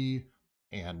may be.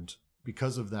 And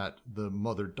because of that, the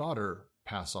mother-daughter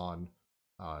pass on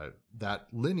that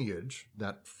lineage,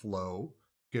 that flow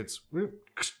gets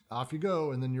off you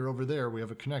go, and then you're over there. We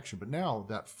have a connection. But now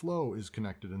that flow is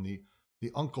connected, and the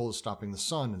uncle is stopping the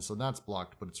son, and so that's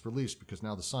blocked, but it's released because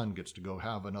now the son gets to go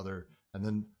have another. And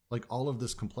then like all of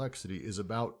this complexity is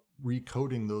about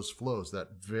recoding those flows,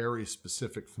 that very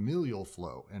specific familial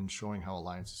flow, and showing how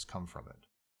alliances come from it.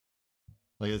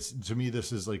 Like, it's, to me,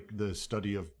 this is like the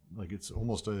study of, like, it's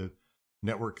almost a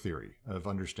network theory of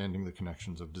understanding the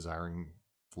connections of desiring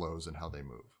flows and how they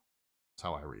move. That's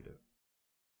how I read it.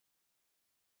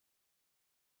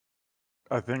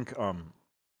 I think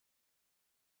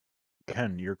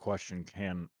Ken, your question,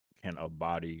 can a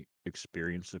body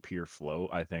experience a pure flow?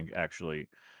 I think actually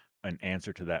an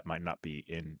answer to that might not be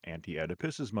in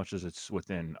Anti-Oedipus as much as it's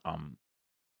within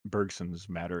Bergson's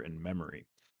Matter and Memory.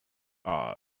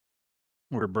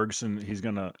 Where Bergson, he's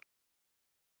gonna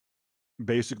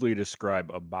basically describe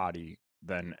a body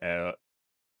then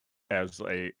as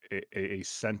a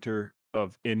center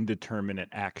of indeterminate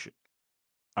action.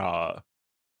 He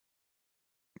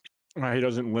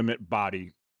doesn't limit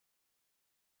body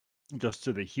just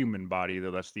to the human body, though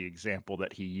that's the example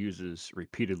that he uses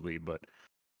repeatedly. But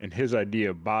in his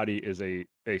idea, body is a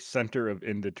center of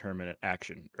indeterminate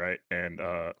action, right? And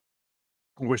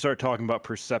when we start talking about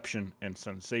perception and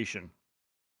sensation,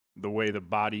 the way the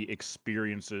body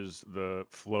experiences the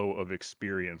flow of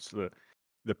experience,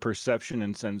 the perception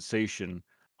and sensation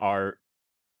are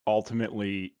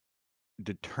ultimately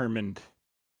determined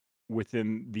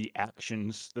within the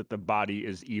actions that the body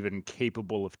is even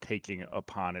capable of taking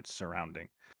upon its surrounding.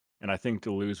 And I think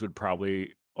Deleuze would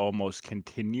probably almost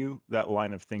continue that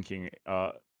line of thinking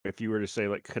if you were to say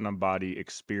like, can a body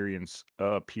experience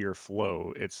a pure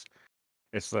flow? It's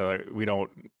we don't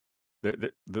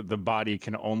the body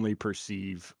can only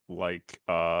perceive like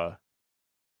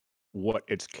what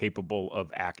it's capable of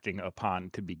acting upon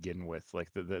to begin with, like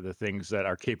the things that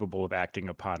are capable of acting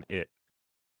upon it.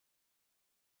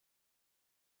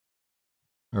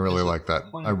 I really As a like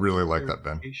that. point I of really like that,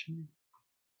 Ben. clarification,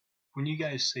 when you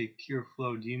guys say pure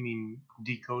flow, do you mean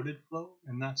decoded flow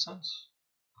in that sense?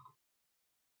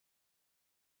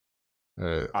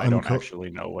 I don't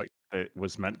actually know what it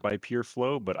was meant by pure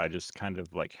flow, but I just kind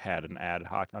of like had an ad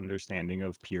hoc understanding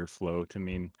of pure flow to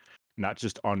mean not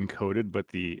just uncoded, but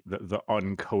the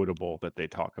uncodable that they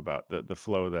talk about, the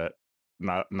flow that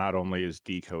not only is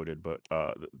decoded, but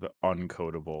the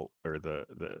uncodable, or the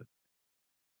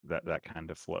that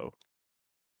kind of flow.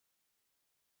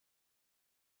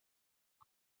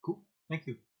 Cool. Thank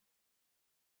you.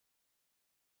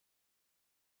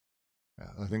 Yeah,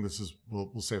 I think this is.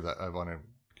 We'll save that. I want to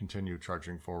continue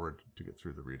charging forward to get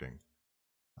through the reading,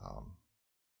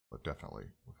 but definitely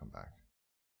we'll come back.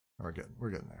 We're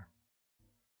getting there.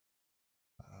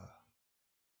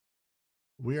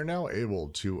 We are now able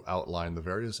to outline the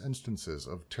various instances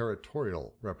of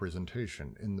territorial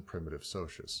representation in the primitive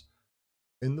socius.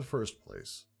 In the first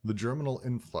place, the germinal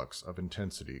influx of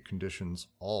intensity conditions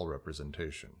all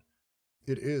representation.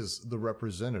 It is the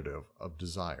representative of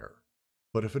desire.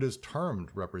 But if it is termed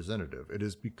representative, it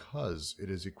is because it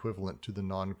is equivalent to the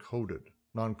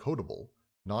non-codable,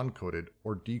 non-coded,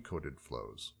 or decoded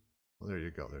flows. Well, there you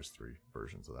go. There's 3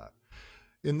 versions of that.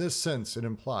 In this sense, it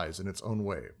implies, in its own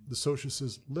way, the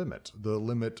socius's limit, the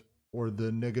limit or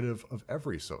the negative of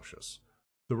every socius.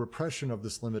 The repression of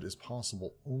this limit is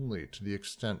possible only to the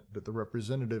extent that the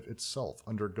representative itself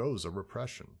undergoes a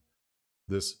repression.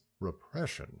 This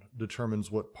repression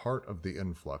determines what part of the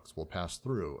influx will pass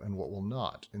through and what will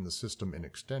not in the system in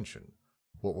extension,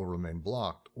 what will remain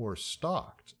blocked or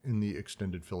stocked in the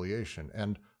extended filiation,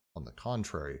 and, on the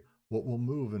contrary, what will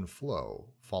move and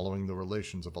flow following the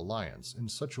relations of alliance in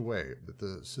such a way that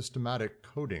the systematic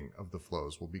coding of the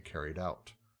flows will be carried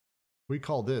out. We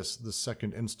call this the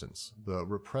second instance, the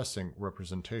repressing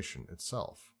representation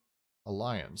itself.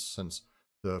 Alliance, since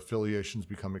the affiliations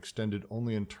become extended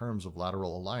only in terms of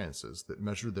lateral alliances that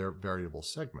measure their variable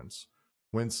segments,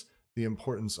 whence the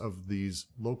importance of these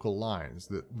local lines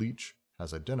that Leach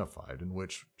has identified, in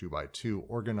which 2x2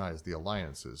 organize the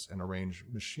alliances and arrange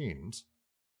machines,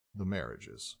 the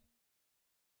marriages.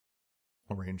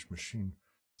 Arrange machine.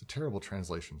 It's a terrible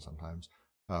translation sometimes.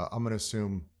 I'm going to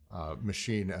assume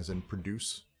machine as in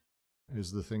produce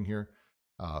is the thing here.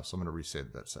 So I'm going to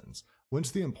restate that sentence.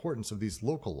 Whence the importance of these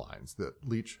local lines that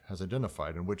Leach has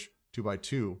identified, in which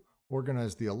 2x2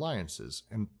 organize the alliances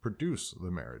and produce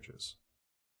the marriages.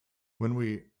 When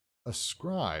we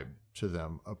ascribe to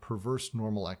them a perverse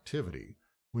normal activity,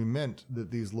 we meant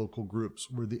that these local groups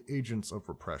were the agents of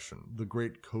repression, the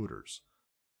great coders.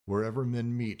 Wherever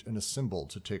men meet and assemble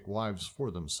to take wives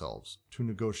for themselves, to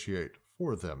negotiate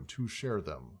for them, to share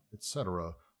them,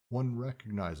 etc., one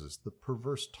recognizes the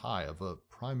perverse tie of a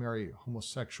primary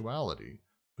homosexuality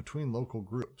between local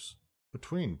groups,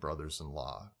 between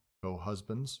brothers-in-law,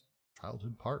 co-husbands,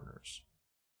 childhood partners.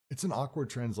 It's an awkward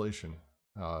translation,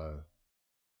 for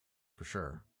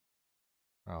sure.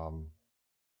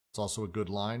 It's also a good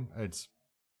line.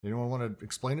 Anyone want to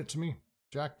explain it to me?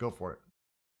 Jack, go for it.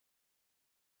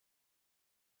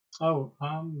 Oh,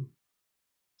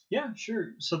 yeah,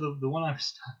 sure. So the one I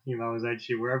was talking about was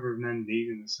actually wherever men meet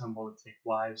and assemble to take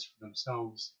wives for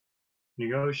themselves,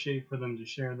 negotiate for them to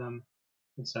share them,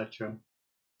 etc.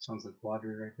 Sounds like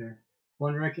water right there.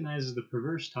 One recognizes the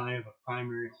perverse tie of a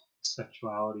primary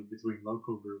sexuality between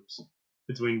local groups,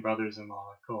 between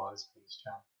brothers-in-law, co-husbands,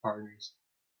 child partners.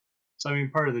 So I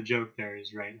mean, part of the joke there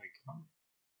is right,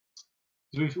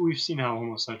 like we've seen how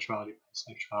homosexuality,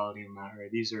 bisexuality, and that,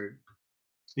 right? These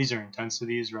are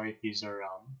intensities, right? These are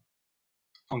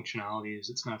functionalities.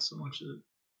 It's not so much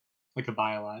like a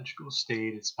biological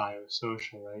state, it's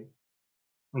biosocial, right?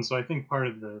 And so I think part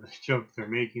of the joke they're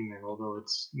making there, although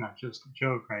it's not just a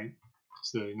joke, right?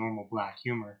 It's the normal black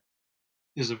humor,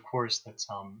 is of course that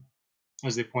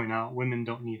as they point out, women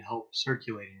don't need help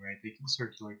circulating, right? They can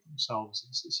circulate themselves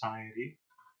in society.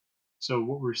 So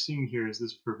what we're seeing here is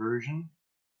this perversion,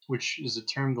 which is a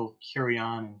term they'll carry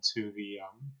on into the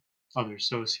other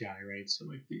socii, right? So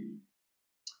like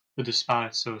the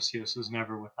despotic socius is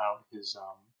never without his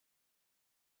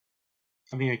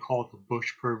I think they call it the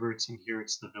bush perverts, and here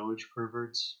it's the village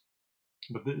perverts.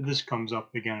 But this comes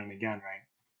up again and again, right?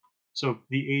 So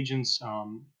the agents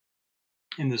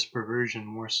in this perversion,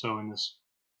 more so in this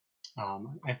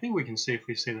I think we can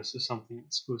safely say this is something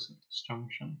exclusive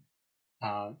disjunction,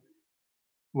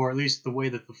 or at least the way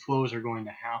that the flows are going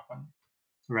to happen,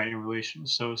 right, in relation to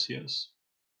socius.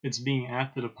 It's being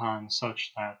acted upon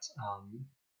such that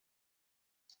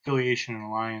affiliation and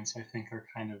alliance, I think, are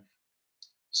kind of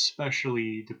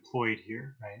specially deployed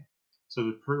here, right? So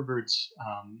the perverts,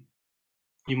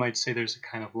 you might say there's a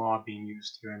kind of law being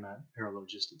used here in that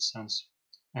paralogistic sense.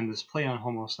 And this play on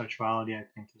homosexuality, I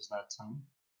think, is that,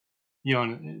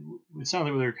 and it sounds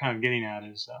like what they're kind of getting at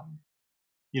is,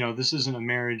 this isn't a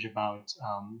marriage about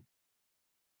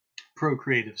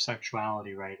procreative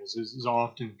sexuality, right? As is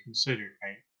often considered,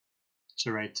 right?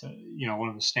 So, right, one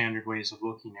of the standard ways of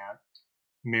looking at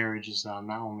marriage is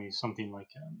not only something like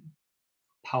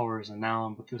power as a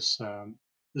noun, but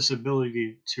this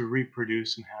ability to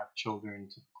reproduce and have children,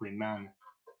 typically men.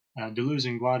 Deleuze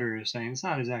and Guattari are saying it's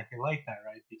not exactly like that,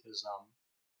 right? Because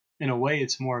in a way,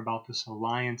 it's more about this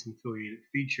alliant and affiliated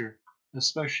feature,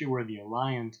 especially where the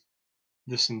alliant,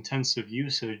 this intensive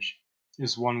usage,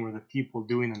 is one where the people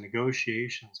doing the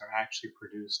negotiations are actually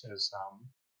produced as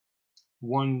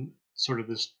one sort of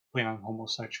this play on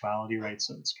homosexuality, right?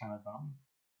 So it's kind of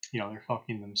they're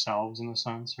fucking themselves in a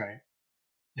sense, right?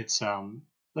 It's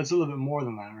that's a little bit more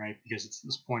than that, right? Because it's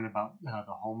this point about the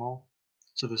homo.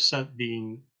 So the set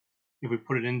being, if we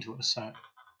put it into a set,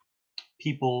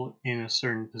 people in a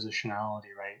certain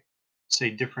positionality, right?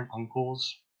 Say different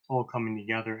uncles all coming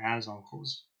together as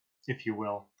uncles, if you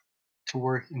will, to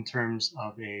work in terms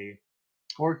of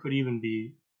or it could even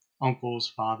be uncles,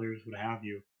 fathers, what have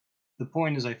you. The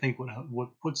point is, I think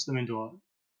what puts them into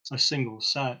a single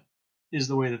set is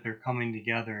the way that they're coming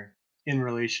together in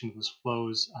relation to this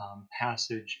flow's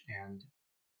passage and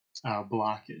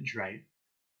blockage, right?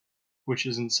 Which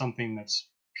isn't something that's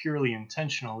purely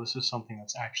intentional. This is something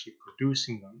that's actually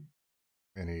producing them.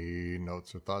 Any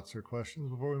notes or thoughts or questions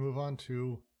before we move on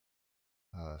to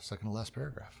second to last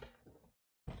paragraph?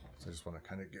 So I just want to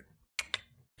kind of get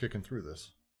kicking through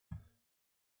this.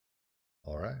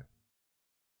 All right.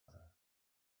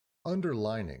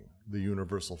 Underlining the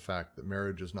universal fact that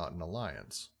marriage is not an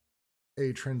alliance,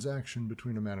 a transaction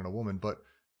between a man and a woman, but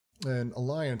an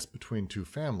alliance between two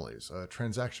families, a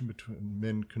transaction between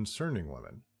men concerning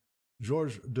women,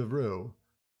 Georges Devereux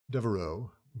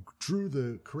drew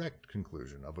the correct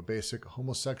conclusion of a basic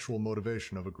homosexual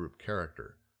motivation of a group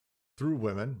character. Through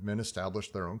women, men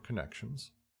establish their own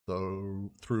connections.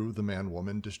 Though through the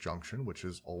man-woman disjunction, which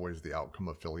is always the outcome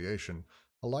of filiation,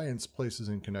 alliance places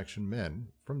in connection men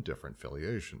from different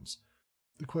filiations.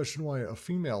 The question why a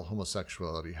female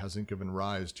homosexuality hasn't given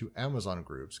rise to Amazon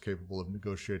groups capable of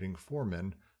negotiating for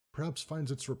men perhaps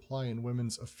finds its reply in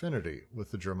women's affinity with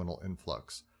the germinal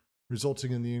influx,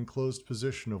 resulting in the enclosed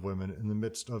position of women in the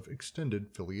midst of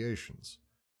extended filiations,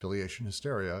 filiation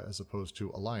hysteria as opposed to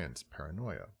alliance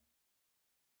paranoia.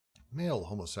 Male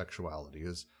homosexuality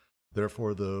is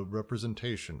therefore the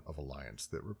representation of alliance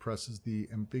that represses the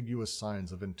ambiguous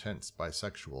signs of intense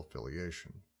bisexual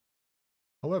filiation.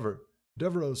 However,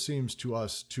 Devereux seems to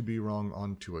us to be wrong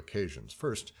on two occasions.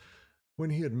 First, when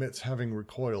he admits having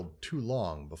recoiled too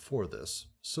long before this,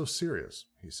 so serious,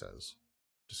 he says,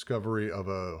 discovery of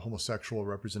a homosexual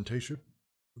representation.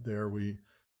 There we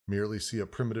merely see a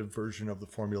primitive version of the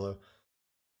formula,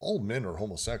 all men are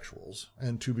homosexuals,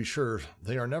 and to be sure,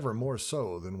 they are never more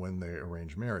so than when they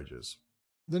arrange marriages.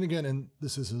 Then again, and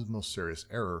this is his most serious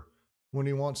error, when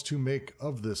he wants to make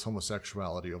of this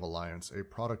homosexuality of alliance a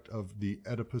product of the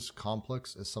Oedipus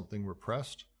complex as something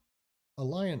repressed,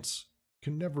 alliance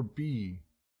can never be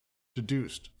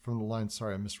deduced from the line,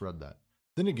 sorry, I misread that.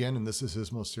 Then again, and this is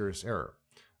his most serious error,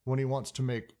 when he wants to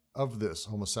make of this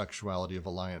homosexuality of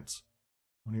alliance,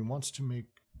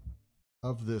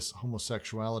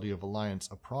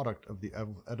 a product of the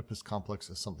Oedipus complex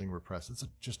as something repressed. It's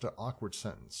just an awkward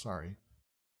sentence, sorry.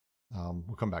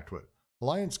 We'll come back to it.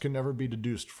 Alliance can never be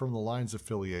deduced from the lines of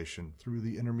filiation through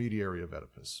the intermediary of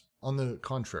Oedipus. On the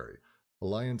contrary,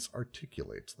 alliance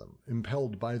articulates them,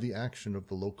 impelled by the action of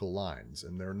the local lines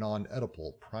and their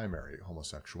non-Oedipal primary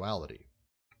homosexuality.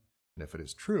 And if it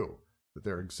is true that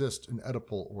there exists an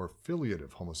Oedipal or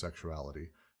filiative homosexuality,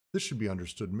 this should be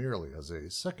understood merely as a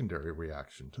secondary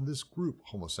reaction to this group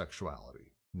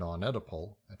homosexuality,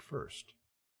 non-Oedipal at first.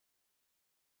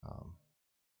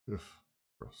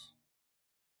 Gross.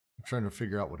 I'm trying to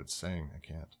figure out what it's saying. I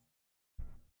can't.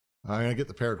 I get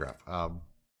the paragraph.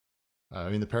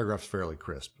 The paragraph's fairly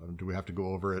crisp. Do we have to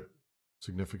go over it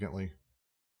significantly?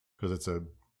 Because it's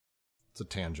a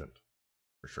tangent,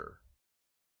 for sure.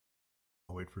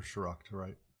 I'll wait for Chirac to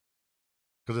write.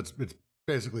 Because it's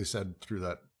basically said through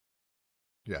that.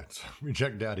 Yeah, it's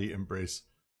reject daddy, embrace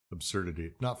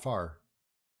absurdity. Not far.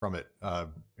 from it.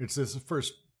 It's this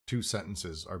first two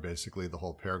sentences are basically the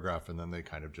whole paragraph, and then they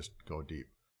kind of just go deep.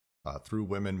 Through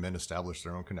women, men establish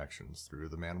their own connections. Through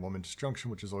the man-woman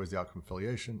disjunction, which is always the outcome of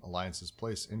filiation, alliances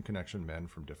place in connection men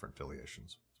from different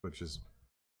filiations, which is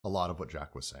a lot of what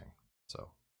Jack was saying.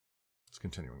 So it's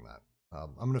continuing that.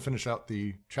 I'm going to finish out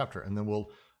the chapter, and then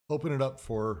we'll open it up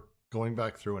for going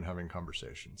back through and having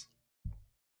conversations.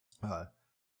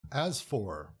 As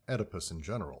for Oedipus in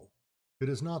general, it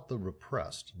is not the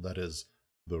repressed, that is,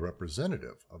 the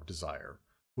representative of desire,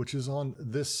 which is on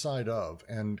this side of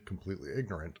and completely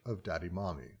ignorant of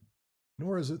daddy-mommy,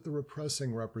 nor is it the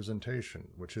repressing representation,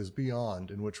 which is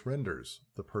beyond and which renders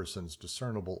the persons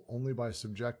discernible only by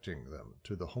subjecting them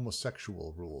to the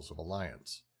homosexual rules of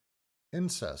alliance.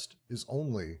 Incest is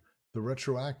only the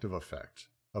retroactive effect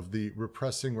of the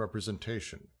repressing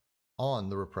representation on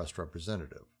the repressed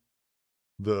representative.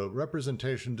 The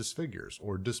representation disfigures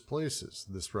or displaces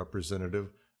this representative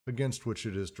against which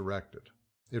it is directed.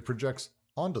 It projects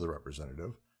onto the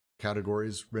representative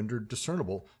categories rendered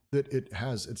discernible that it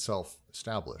has itself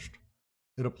established.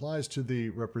 It applies to the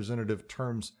representative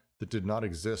terms that did not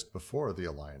exist before the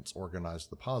alliance organized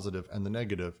the positive and the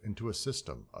negative into a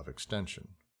system of extension.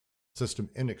 System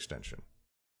in extension.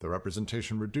 The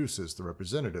representation reduces the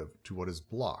representative to what is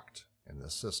blocked in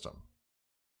this system.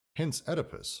 Hence,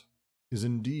 Oedipus is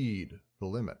indeed the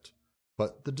limit,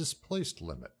 but the displaced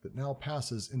limit that now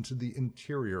passes into the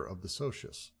interior of the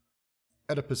socius.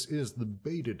 Oedipus is the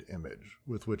baited image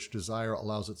with which desire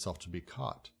allows itself to be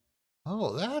caught.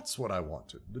 Oh, that's what I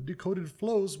wanted. The decoded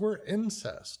flows were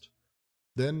incest.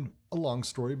 Then a long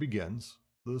story begins,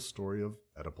 the story of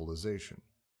Oedipalization.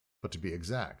 But to be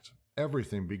exact,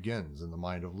 everything begins in the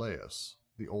mind of Laius,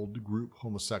 the old group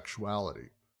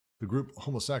homosexuality, the group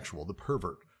homosexual, the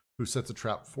pervert, who sets a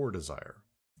trap for desire.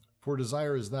 For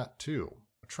desire is that too,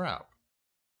 a trap.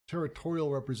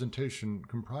 Territorial representation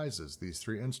comprises these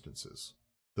three instances: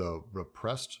 the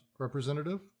repressed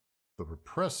representative, the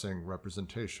repressing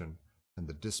representation, and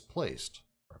the displaced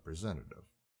representative.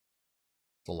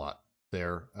 It's a lot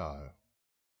there,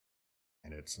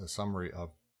 and it's a summary of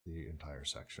the entire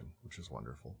section, which is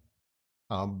wonderful.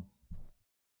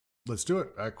 Let's do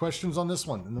it. Questions on this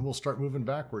one, and then we'll start moving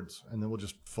backwards, and then we'll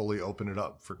just fully open it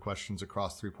up for questions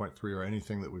across 3.3 or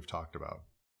anything that we've talked about.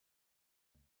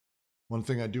 One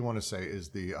thing I do want to say is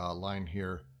the line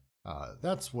here,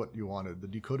 that's what you wanted. The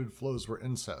decoded flows were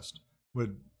incest.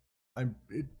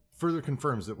 It further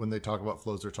confirms that when they talk about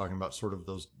flows, they're talking about sort of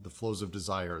the flows of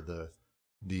desire, the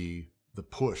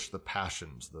push, the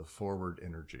passions, the forward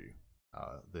energy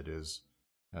that is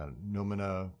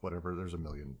nomina, whatever. There's a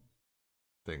million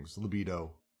things.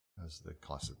 Libido, as they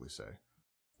classically say.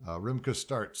 Rimka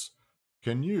starts.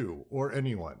 Can you, or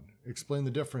anyone, explain the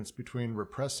difference between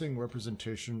repressing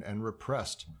representation and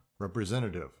repressed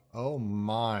representative? Oh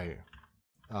my.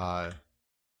 Do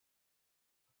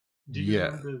you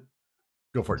remember?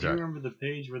 Go for it, Do you Jack. remember the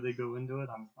page where they go into it?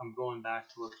 I'm going back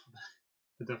to look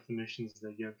for the definitions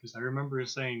they give, because I remember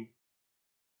saying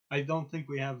I don't think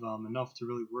we have enough to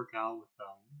really work out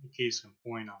with a case in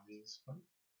point on these, but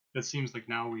it seems like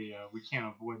now we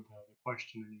can't avoid the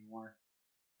question anymore.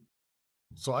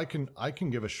 So I can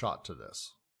give a shot to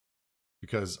this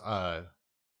because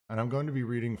and I'm going to be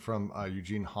reading from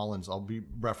Eugene Holland's. I'll be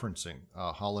referencing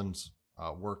Holland's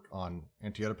work on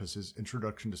Anti-Oedipus'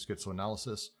 Introduction to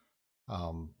Schizoanalysis,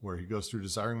 where he goes through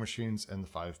desiring machines and the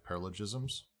 5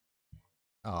 paralogisms.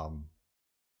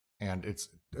 And it's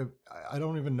I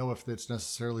don't even know if it's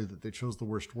necessarily that they chose the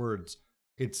worst words.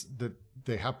 It's that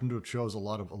they happen to have chose a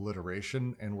lot of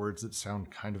alliteration and words that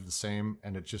sound kind of the same,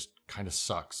 and it just kind of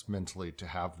sucks mentally to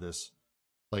have this.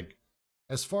 Like,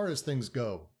 as far as things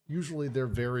go, usually they're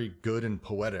very good and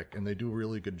poetic, and they do a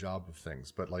really good job of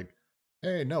things. But like,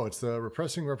 hey, no, it's the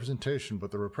repressing representation, but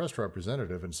the repressed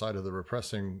representative inside of the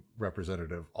repressing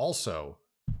representative also.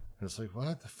 And it's like,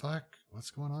 what the fuck? What's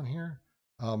going on here?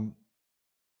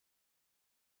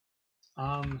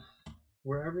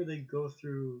 Wherever they go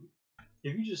through,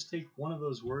 if you just take one of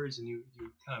those words and you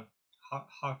kind of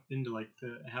hop into like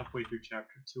the halfway through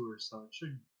chapter 2 or so, it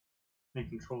should, and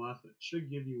Control F, it should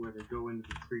give you where they go into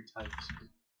the 3 types.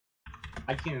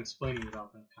 I can't explain it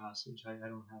without that passage. I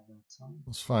don't have that.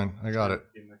 That's fine. I got it.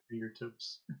 In my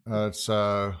fingertips. It's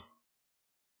fuck.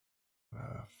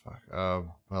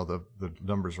 Well, the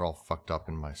numbers are all fucked up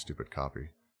in my stupid copy.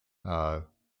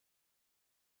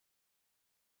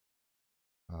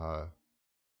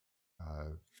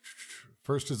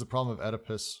 First is the problem of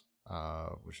Oedipus,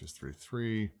 which is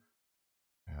 3.3.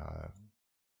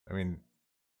 I mean,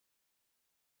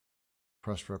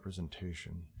 pressed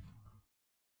representation.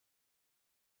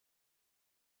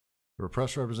 The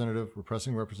repressed representative,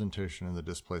 repressing representation, and the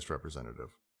displaced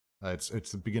representative.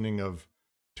 It's the beginning of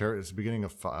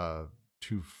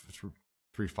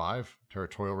 235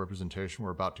 territorial representation.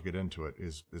 We're about to get into it.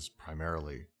 Is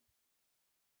primarily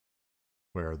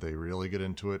where they really get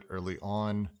into it early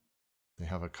on. They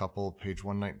have a couple, page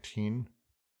 119,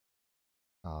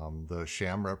 the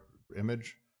sham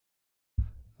image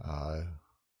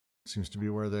seems to be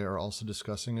where they are also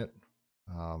discussing it.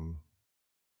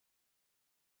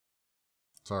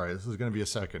 Sorry, this is going to be a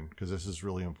second because this is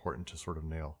really important to sort of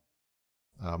nail.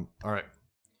 All right.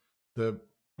 The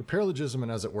paralogism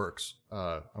and as it works,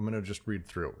 I'm going to just read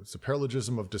through. It's the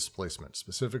paralogism of displacement,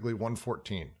 specifically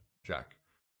 114, Jack.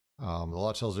 The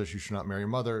law tells us you should not marry your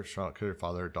mother, shall not kill your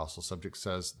father. Docile subject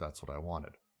says, that's what I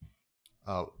wanted.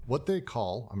 What they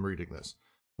call, I'm reading this,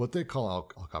 what they call, I'll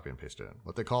copy and paste it in.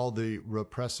 What they call the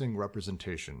repressing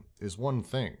representation is one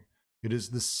thing. It is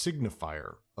the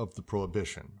signifier of the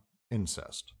prohibition,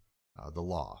 incest, the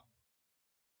law,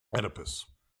 Oedipus.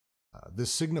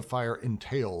 This signifier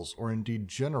entails or indeed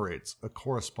generates a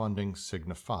corresponding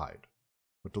signified,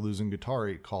 what Deleuze and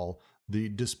Guattari call the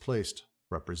displaced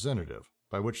representative,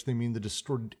 by which they mean the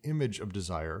distorted image of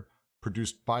desire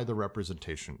produced by the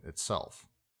representation itself.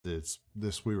 This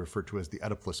we refer to as the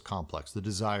Oedipus complex, the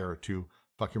desire to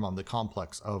fuck your mom, the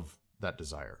complex of that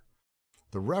desire.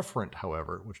 The referent,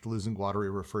 however, which Deleuze and Guattari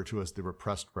refer to as the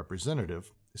repressed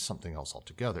representative, is something else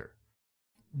altogether.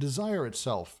 Desire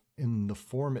itself, in the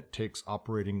form it takes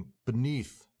operating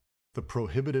beneath the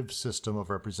prohibitive system of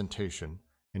representation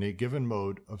in a given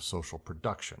mode of social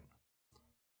production.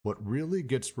 What really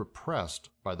gets repressed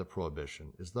by the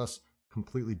prohibition is thus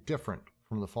completely different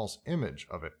from the false image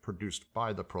of it produced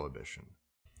by the prohibition.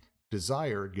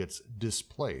 Desire gets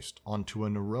displaced onto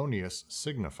an erroneous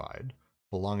signified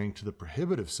belonging to the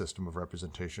prohibitive system of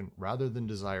representation rather than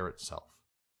desire itself.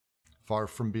 Far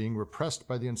from being repressed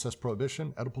by the incest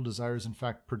prohibition, Oedipal desire is in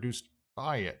fact produced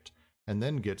by it, and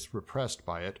then gets repressed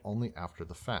by it only after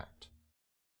the fact.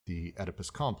 The Oedipus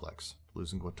complex,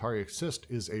 Deleuze and Guattari insist,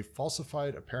 is a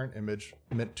falsified apparent image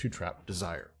meant to trap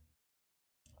desire.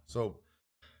 So,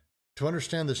 to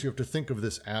understand this, you have to think of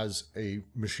this as a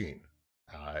machine,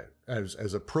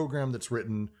 as a program that's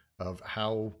written of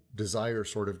how desire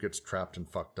sort of gets trapped and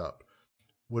fucked up.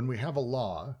 When we have a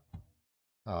law,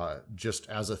 just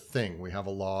as a thing, we have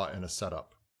a law and a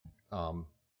setup. When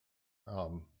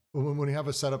we have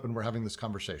a setup and we're having this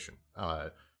conversation,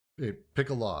 pick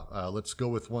a law. Let's go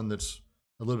with one that's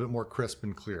a little bit more crisp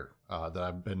and clear that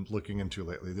I've been looking into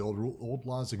lately. The old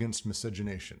laws against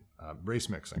miscegenation, race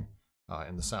mixing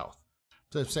in the South.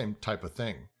 It's the same type of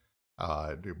thing.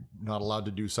 You're not allowed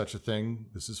to do such a thing.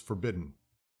 This is forbidden.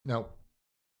 Now,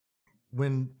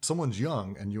 when someone's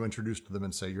young and you introduce to them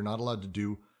and say, you're not allowed to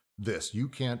do this, you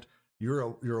can't, you're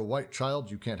a white child,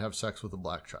 you can't have sex with a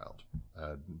black child.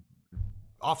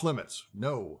 Off limits.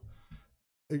 No.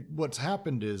 What's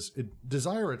happened is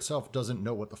desire itself doesn't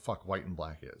know what the fuck white and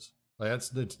black is.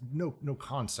 That's no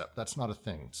concept. That's not a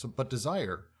thing. So, but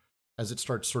desire, as it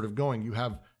starts sort of going, you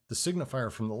have the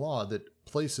signifier from the law that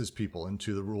places people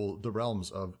into the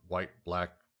realms of white,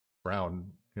 black,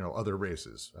 brown, other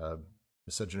races.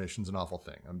 Miscegenation's an awful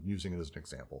thing. I'm using it as an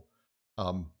example.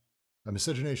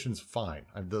 Miscegenation's fine.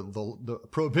 The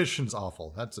prohibition's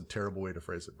awful. That's a terrible way to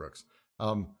phrase it, Brooks.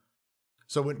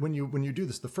 So when you do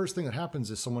this, the first thing that happens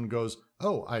is someone goes,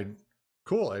 "Oh,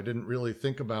 cool. I didn't really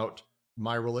think about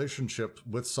my relationship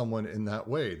with someone in that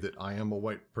way. That I am a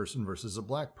white person versus a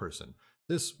black person.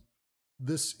 This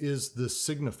is the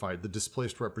signified, the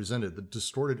displaced represented, the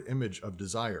distorted image of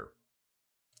desire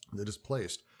that is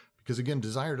placed. Because again,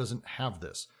 desire doesn't have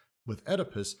this. With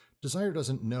Oedipus, desire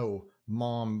doesn't know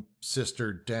mom,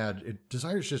 sister, dad.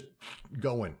 Desire's just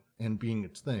going and being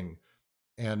its thing.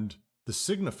 And the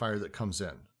signifier that comes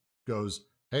in goes,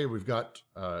 hey, we've got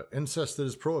incest that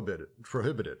is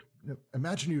prohibited.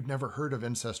 Imagine you'd never heard of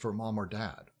incest or mom or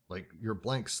dad. Like, you're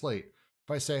blank slate. If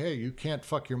I say, hey, you can't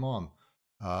fuck your mom.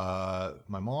 My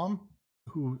mom?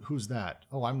 Who's that?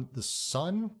 Oh, I'm the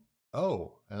son?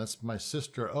 Oh, and that's my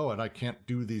sister. Oh, and I can't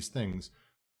do these things.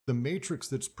 The matrix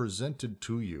that's presented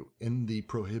to you in the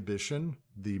prohibition,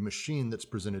 the machine that's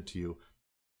presented to you,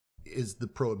 is the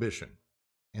prohibition.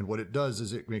 And what it does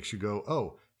is it makes you go,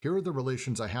 oh, here are the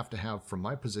relations I have to have from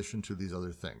my position to these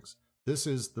other things. This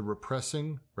is the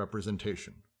repressing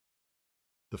representation.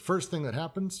 The first thing that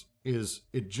happens is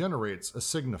it generates a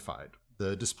signified,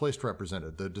 the displaced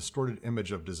represented, the distorted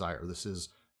image of desire. This is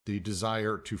the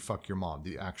desire to fuck your mom,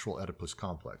 the actual Oedipus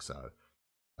complex.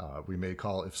 We may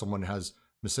call, if someone has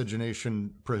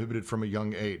miscegenation prohibited from a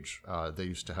young age, they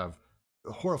used to have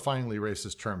a horrifyingly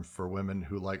racist term for women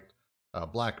who liked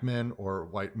black men or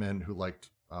white men who liked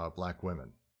black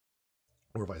women,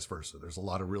 or vice versa. There's a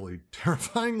lot of really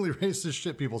terrifyingly racist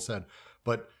shit people said,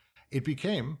 but it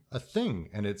became a thing,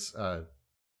 and it's the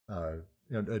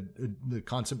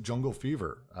concept jungle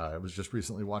fever. I was just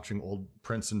recently watching old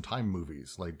Prince and Time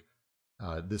movies. Like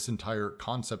this entire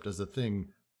concept as a thing,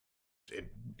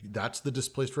 that's the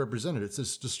displaced represented. It's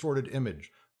this distorted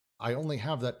image. I only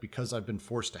have that because I've been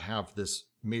forced to have this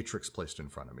matrix placed in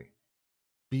front of me.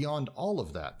 Beyond all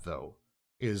of that, though,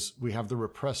 is we have the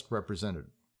repressed represented.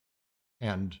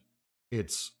 And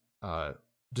it's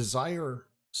desire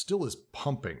still is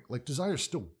pumping. Like, desire's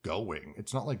still going.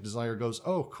 It's not like desire goes,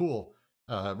 oh, cool,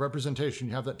 representation,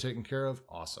 you have that taken care of?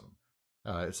 Awesome.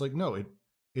 It's like, no, it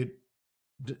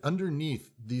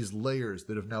underneath these layers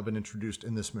that have now been introduced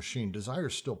in this machine,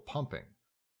 desire's still pumping.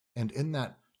 And in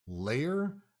that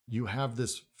layer, you have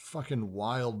this fucking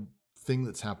wild thing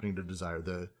that's happening to desire,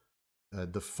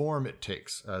 the form it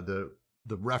takes, the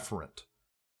referent.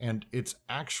 And it's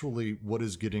actually what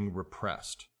is getting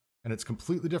repressed. And it's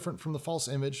completely different from the false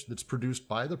image that's produced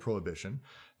by the prohibition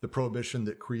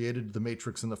that created the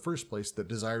matrix in the first place that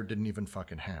desire didn't even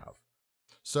fucking have.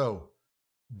 So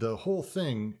the whole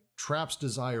thing traps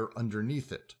desire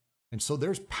underneath it. And so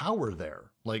there's power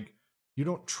there. Like, you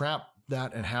don't trap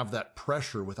that and have that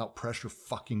pressure without pressure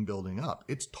fucking building up.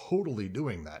 It's totally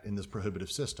doing that in this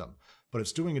prohibitive system, but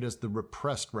it's doing it as the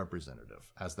repressed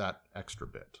representative, as that extra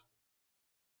bit.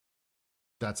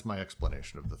 That's my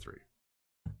explanation of the three.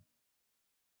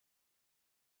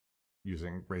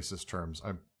 Using racist terms.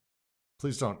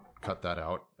 Please don't cut that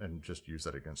out and just use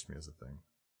that against me as a thing.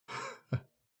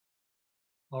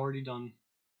 Already done.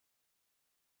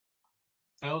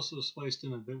 I also spliced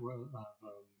in a bit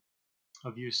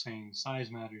of you saying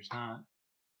size matters not.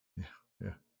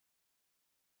 Yeah.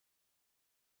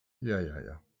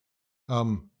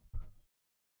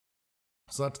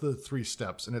 So that's the 3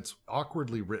 steps, and it's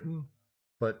awkwardly written,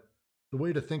 but the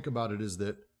way to think about it is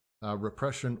that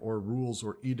repression or rules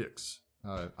or edicts.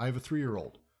 I have a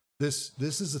 3-year-old. This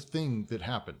is a thing that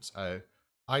happens.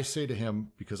 I say to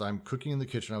him, because I'm cooking in the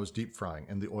kitchen, I was deep frying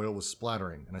and the oil was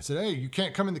splattering, and I said, hey, you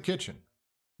can't come in the kitchen.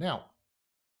 Now,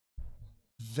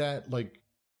 that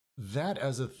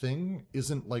as a thing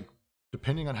isn't like,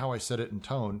 depending on how I said it in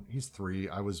tone, he's 3,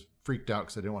 I was freaked out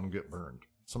because I didn't want him to get burned.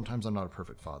 Sometimes I'm not a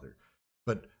perfect father.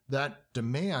 But that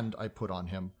demand I put on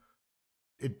him,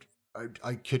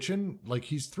 I kitchen, like,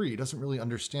 he's 3, he doesn't really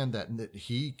understand that, and that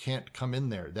he can't come in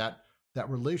there. That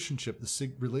relationship,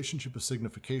 the relationship of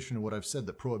signification, and what I've said,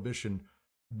 that prohibition,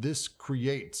 this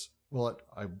creates,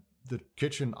 the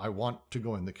kitchen, I want to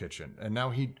go in the kitchen. And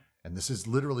now and this is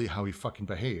literally how he fucking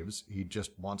behaves. He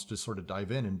just wants to sort of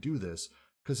dive in and do this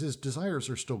because his desires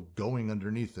are still going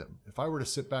underneath him. If I were to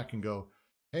sit back and go,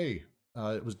 hey,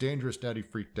 it was dangerous, Daddy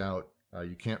freaked out,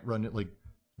 you can't run it, like,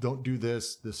 don't do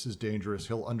this, this is dangerous.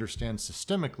 He'll understand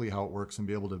systemically how it works and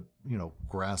be able to,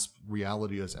 grasp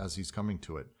reality as he's coming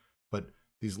to it. But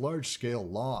these large scale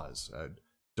laws,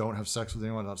 don't have sex with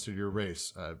anyone outside your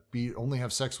race, only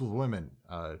have sex with women,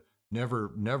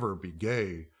 never be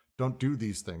gay, don't do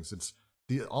these things.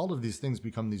 All of these things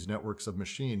become these networks of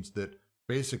machines that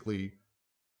basically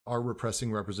are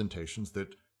repressing representations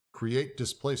that create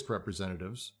displaced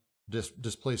representatives,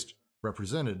 displaced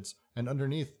representeds, and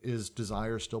underneath is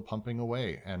desire still pumping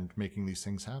away and making these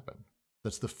things happen.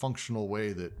 That's the functional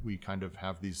way that we kind of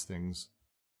have these things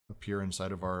appear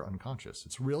inside of our unconscious.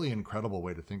 It's a really incredible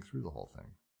way to think through the whole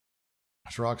thing.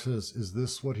 Shirok says, is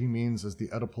this what he means as the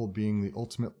Oedipal being the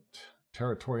ultimate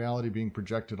territoriality being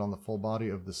projected on the full body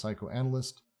of the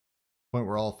psychoanalyst? Point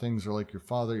where all things are like your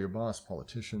father, your boss,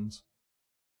 politicians.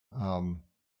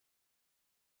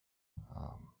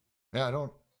 Yeah, I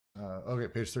don't... okay,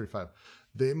 page 35.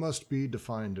 They must be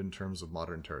defined in terms of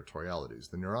modern territorialities.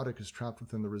 The neurotic is trapped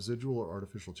within the residual or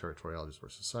artificial territorialities where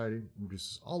society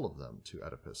reduces all of them to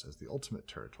Oedipus as the ultimate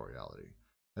territoriality,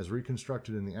 as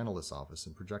reconstructed in the analyst's office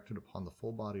and projected upon the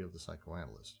full body of the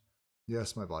psychoanalyst.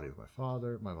 Yes, my body is my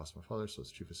father, my boss is my father, so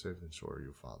it's chief of safe, and so are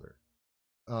you, father.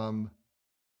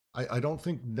 I don't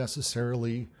think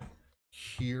necessarily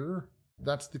here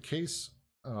that's the case.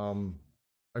 I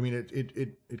mean,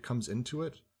 it comes into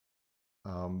it.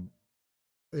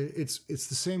 It's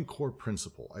the same core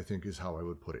principle, I think, is how I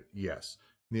would put it. Yes.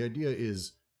 The idea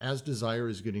is, as desire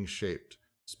is getting shaped,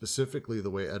 specifically the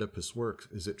way Oedipus works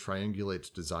is it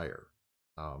triangulates desire.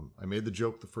 I made the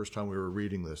joke the first time we were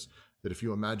reading this, that if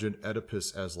you imagine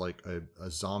Oedipus as like a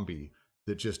zombie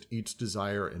that just eats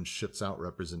desire and shits out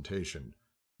representation,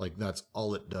 like that's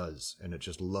all it does, and it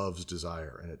just loves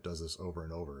desire, and it does this over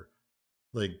and over.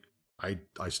 Like, I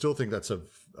still think that's a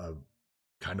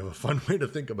kind of a fun way to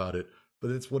think about it,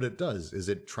 But it's what it does, is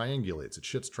it triangulates, it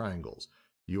shits triangles.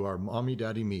 You are mommy,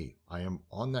 daddy, me. I am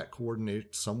on that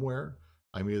coordinate somewhere.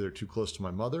 I'm either too close to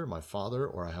my mother, my father,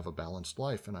 or I have a balanced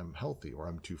life and I'm healthy, or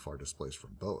I'm too far displaced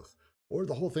from both. Or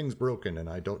the whole thing's broken and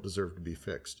I don't deserve to be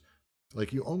fixed.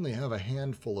 Like, you only have a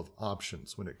handful of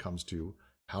options when it comes to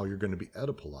how you're going to be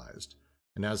Oedipalized.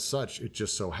 And as such, it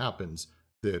just so happens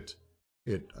that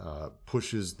it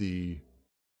pushes the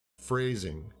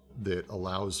phrasing that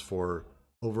allows for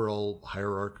overall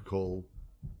hierarchical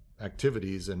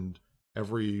activities, and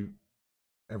everyone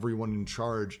in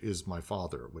charge is my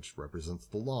father, which represents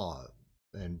the law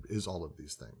and is all of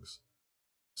these things.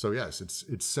 So yes,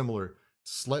 it's similar,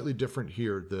 slightly different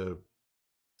here.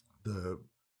 The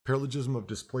paralogism of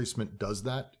displacement does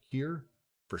that here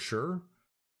for sure,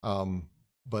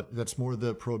 but that's more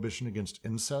the prohibition against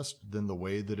incest than the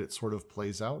way that it sort of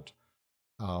plays out.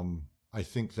 I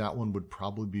think that one would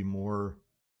probably be more,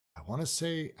 I want to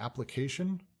say,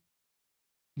 application.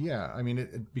 Yeah, I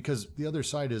mean, because the other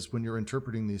side is when you're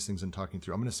interpreting these things and talking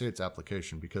through, I'm going to say it's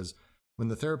application, because when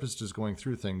the therapist is going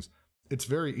through things, it's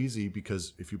very easy,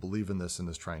 because if you believe in this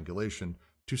triangulation,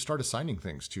 to start assigning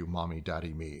things to mommy,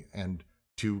 daddy, me, and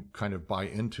to kind of buy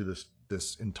into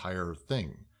this entire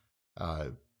thing.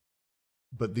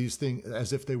 But these things,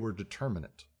 as if they were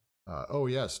determinate. Oh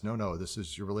yes, no, this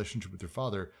is your relationship with your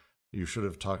father. You should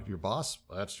have talked to your boss.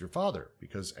 That's your father,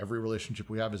 because every relationship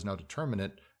we have is now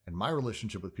determinate, and my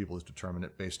relationship with people is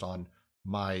determinate based on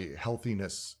my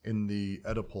healthiness in the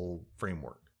Oedipal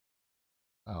framework.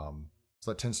 So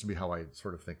that tends to be how I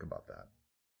sort of think about that.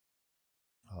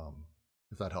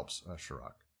 If that helps,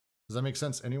 Shirok. Does that make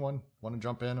sense? Anyone want to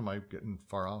jump in? Am I getting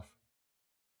far off?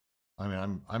 I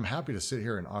mean, I'm happy to sit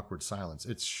here in awkward silence.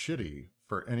 It's shitty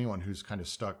for anyone who's kind of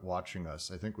stuck watching us.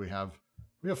 I think we have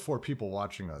 4 people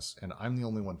watching us, and I'm the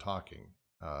only one talking.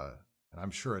 And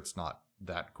I'm sure it's not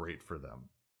that great for them.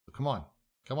 So come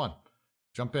on,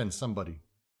 jump in, somebody.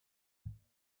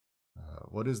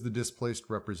 What is the displaced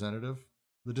representative?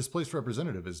 The displaced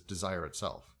representative is desire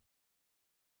itself,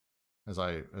 as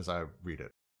I read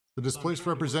it. The displaced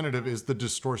representative is the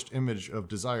distorted image of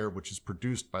desire, which is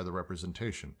produced by the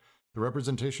representation. The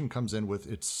representation comes in with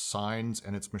its signs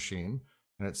and its machine,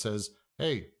 and it says,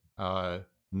 hey,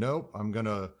 nope, I'm going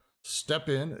to step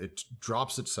in. It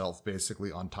drops itself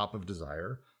basically on top of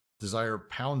desire. Desire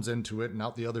pounds into it, and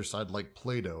out the other side, like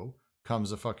Play-Doh,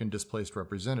 comes a fucking displaced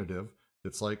representative.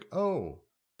 It's like, oh,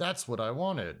 that's what I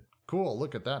wanted. Cool,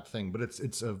 look at that thing. But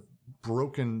it's a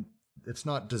broken, it's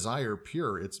not desire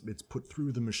pure. It's put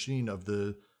through the machine of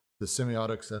the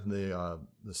semiotics and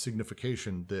the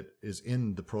signification that is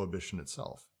in the prohibition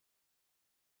itself.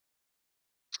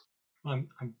 I'm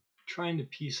trying to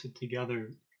piece it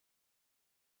together,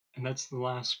 and that's the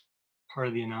last part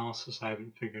of the analysis I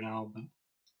haven't figured out. But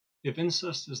if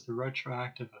incest is the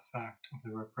retroactive effect of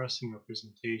the repressing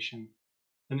representation,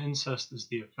 then incest is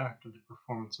the effect of the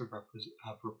performance of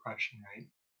repression, right?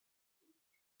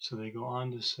 So they go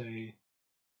on to say,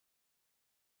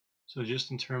 so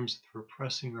just in terms of the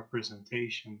repressing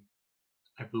representation,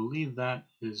 I believe that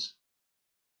is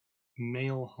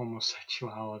male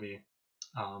homosexuality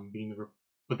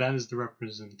but that is the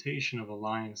representation of a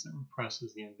alliance that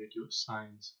represses the ambiguous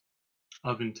signs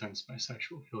of intense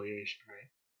bisexual affiliation, right?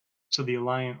 So the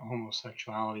alliant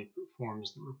homosexuality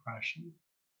performs the repression.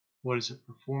 What does it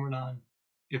perform it on?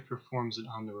 It performs it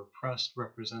on the repressed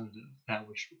representative, that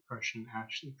which repression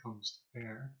actually comes to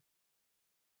bear.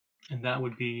 And that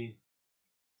would be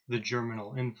the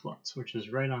germinal influx, which is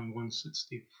right on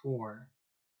 164.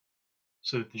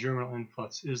 So that the germinal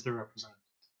influx is the representative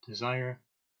desire.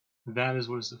 That is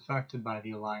what is affected by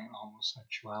the alliant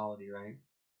homosexuality, right?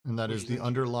 And that is the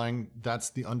underlying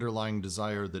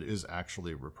desire that is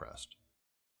actually repressed.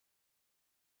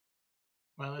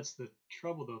 Well, that's the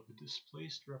trouble, though. The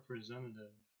displaced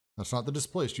representative. That's not the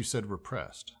displaced. You said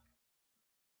repressed.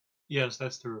 Yes,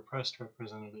 that's the repressed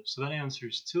representative. So that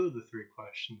answers 2 of the 3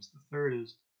 questions. The third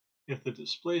is, if the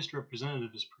displaced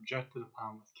representative is projected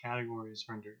upon with categories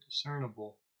rendered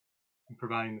discernible and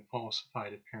providing the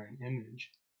falsified apparent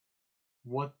image,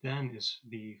 what then is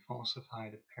the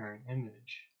falsified apparent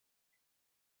image?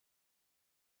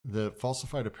 The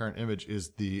falsified apparent image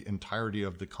is the entirety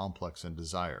of the complex and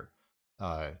desire.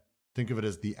 Think of it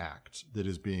as the act that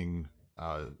is being,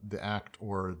 the act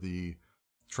or the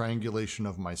triangulation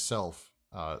of myself,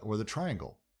 or the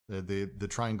triangle, the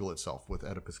triangle itself with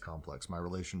Oedipus complex, my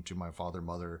relation to my father,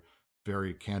 mother,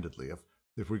 very candidly.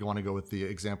 If we want to go with the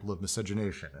example of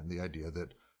miscegenation and the idea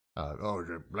that,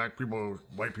 black people,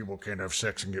 white people can't have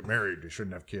sex and get married, they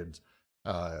shouldn't have kids,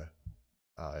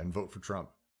 and vote for Trump,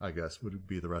 I guess, would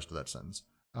be the rest of that sentence.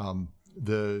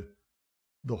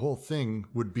 the whole thing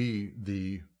would be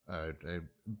the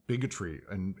bigotry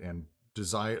and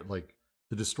desire, like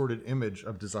the distorted image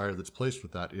of desire that's placed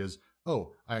with that is,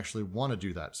 oh, I actually want to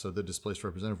do that. So the displaced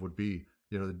representative would be,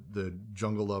 the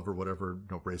jungle love or whatever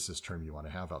racist term you want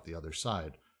to have out the other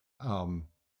side.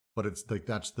 But it's like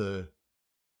that's the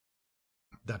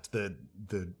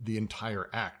entire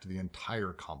act, the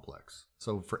entire complex.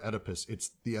 So for Oedipus,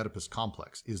 it's the Oedipus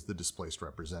complex is the displaced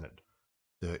represented.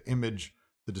 The image,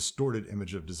 the distorted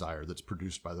image of desire that's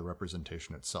produced by the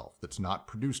representation itself, that's not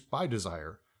produced by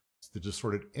desire. It's the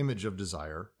distorted image of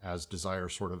desire as desire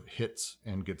sort of hits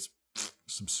and gets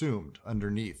subsumed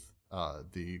underneath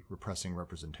the repressing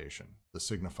representation, the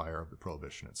signifier of the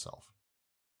prohibition itself.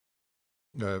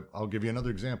 I'll give you another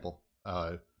example.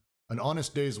 An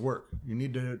honest day's work. You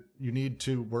need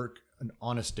to work an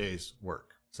honest day's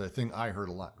work. It's a thing I heard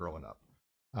a lot growing up.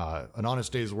 An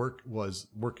honest day's work was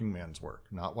working man's work,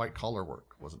 not white collar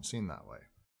work. Wasn't seen that way.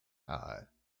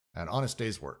 An honest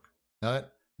day's work. Now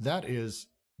that is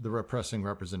the repressing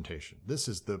representation. This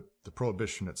is the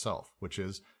prohibition itself, which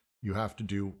is you have to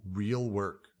do real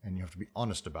work and you have to be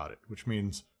honest about it, which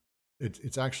means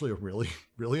it's actually a really,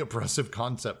 really oppressive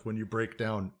concept when you break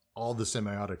down all the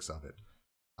semiotics of it.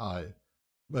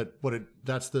 But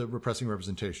that's the repressing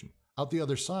representation. Out the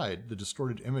other side, the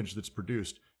distorted image that's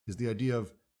produced is the idea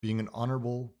of being an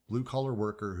honorable blue-collar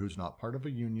worker who's not part of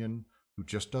a union, who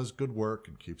just does good work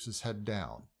and keeps his head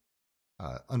down.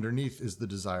 Underneath is the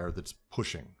desire that's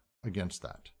pushing against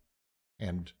that.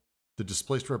 And the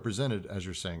displaced represented, as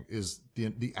you're saying, is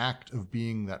the act of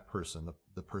being that person,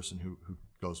 the person who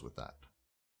goes with that.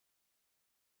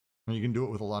 And you can do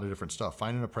it with a lot of different stuff.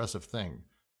 Find an oppressive thing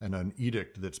and an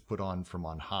edict that's put on from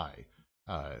on high.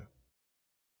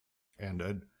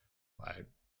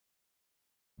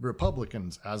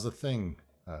 Republicans as a thing,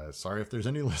 sorry if there's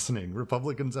any listening,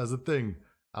 Republicans as a thing,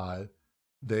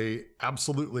 they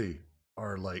absolutely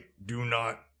are like, do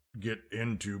not get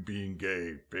into being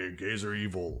gay. Gays are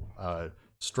evil.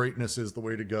 Straightness is the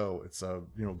way to go. It's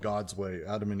God's way,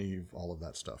 Adam and Eve, all of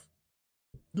that stuff.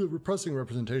 The repressing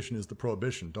representation is the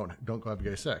prohibition. Don't go have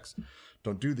gay sex.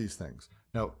 Don't do these things.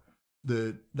 Now,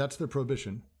 that's the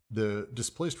prohibition. The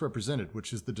displaced represented,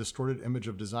 which is the distorted image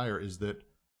of desire, is that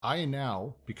I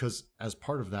now, because as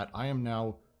part of that, I am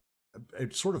now,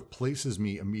 it sort of places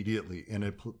me immediately in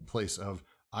a place of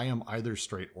I am either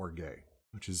straight or gay,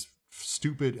 which is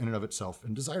stupid in and of itself.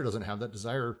 And desire doesn't have that.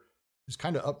 Desire is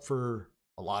kind of up for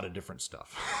a lot of different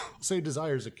stuff. Say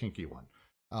desire is a kinky one,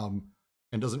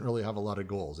 and doesn't really have a lot of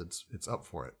goals. It's up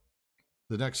for it.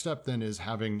 The next step then is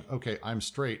having, okay, I'm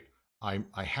straight. I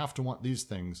have to want these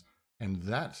things, and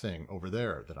that thing over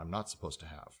there that I'm not supposed to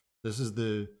have. This is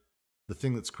the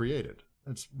thing that's created,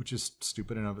 which is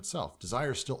stupid in and of itself.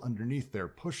 Desire is still underneath there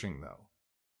pushing, though.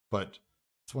 But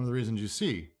it's one of the reasons you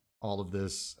see all of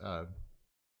this.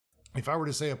 If I were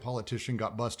to say a politician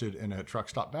got busted in a truck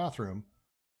stop bathroom,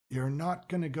 you're not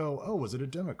going to go, oh, was it a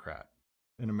Democrat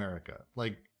in America?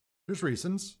 Like, there's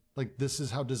reasons. Like, this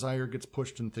is how desire gets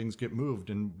pushed and things get moved,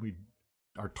 and we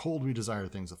are told we desire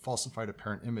things, a falsified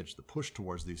apparent image, the push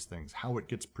towards these things, how it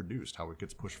gets produced, how it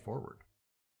gets pushed forward.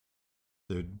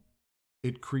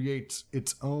 It creates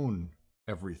its own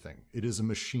everything. It is a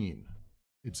machine.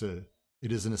 It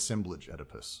is an assemblage,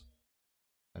 Oedipus.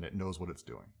 And it knows what it's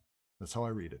doing. That's how I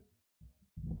read it.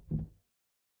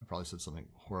 I probably said something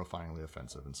horrifyingly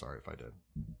offensive, and sorry if I did.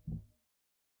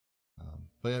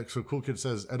 But yeah, so Cool Kid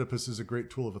says, Oedipus is a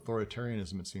great tool of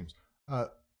authoritarianism, it seems.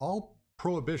 All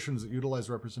prohibitions that utilize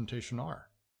representation are.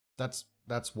 That's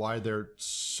why they're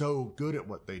so good at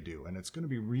what they do. And it's going to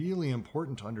be really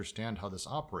important to understand how this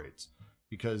operates,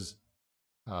 because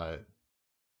the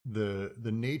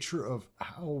nature of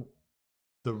how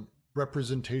the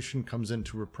representation comes in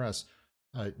to repress,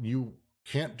 you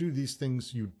can't do these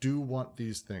things, you do want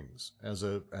these things as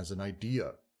an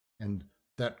idea. And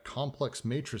that complex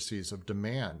matrices of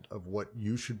demand of what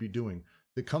you should be doing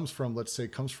that comes from, let's say,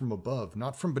 comes from above,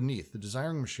 not from beneath. The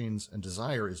desiring machines and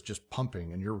desire is just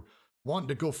pumping, and you're wanting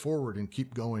to go forward and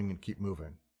keep going and keep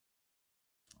moving.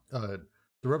 The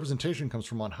representation comes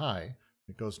from on high.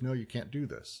 It goes, no, you can't do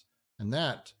this. And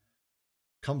that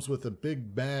comes with a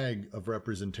big bag of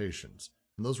representations.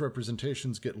 And those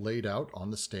representations get laid out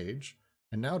on the stage.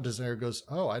 And now desire goes,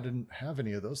 oh, I didn't have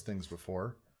any of those things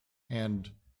before. And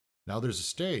now there's a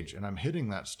stage, and I'm hitting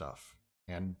that stuff.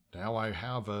 And now I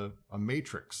have a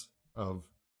matrix of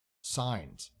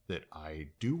signs that I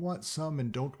do want some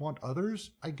and don't want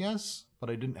others, I guess. But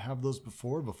I didn't have those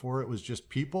before. Before it was just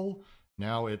people.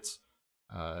 Now it's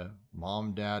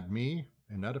mom, dad, me,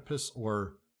 and Oedipus.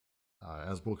 Or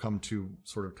as we'll come to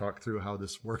sort of talk through how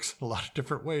this works in a lot of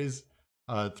different ways,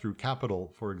 through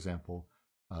Capital, for example,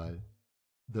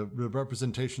 the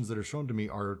representations that are shown to me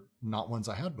are not ones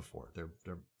I had before.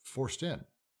 They're forced in.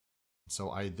 So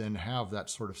I then have that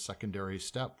sort of secondary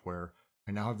step where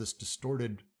I now have this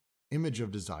distorted image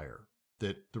of desire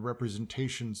that the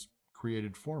representations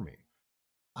created for me.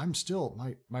 I'm still,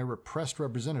 my repressed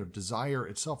representative, desire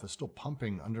itself is still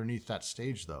pumping underneath that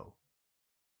stage though.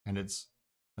 And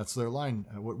that's their line.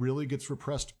 What really gets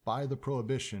repressed by the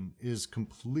prohibition is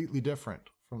completely different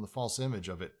from the false image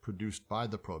of it produced by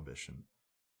the prohibition.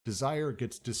 Desire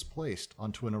gets displaced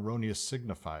onto an erroneous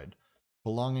signified,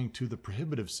 belonging to the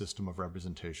prohibitive system of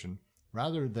representation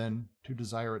rather than to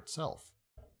desire itself.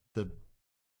 The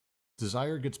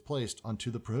desire gets placed onto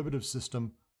the prohibitive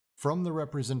system from the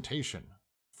representation,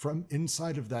 from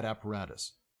inside of that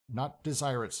apparatus, not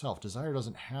desire itself. Desire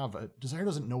doesn't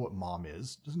know what mom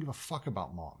is. It doesn't give a fuck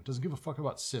about mom. It doesn't give a fuck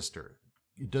about sister.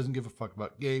 It doesn't give a fuck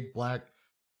about gay, black,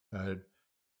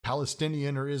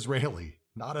 Palestinian, or Israeli.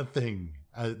 Not a thing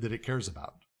that it cares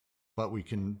about. But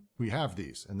we have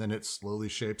these, and then it slowly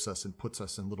shapes us and puts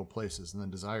us in little places, and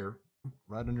then desire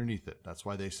right underneath it. That's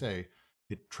why they say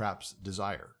it traps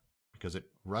desire, because it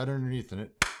right underneath and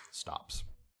it stops,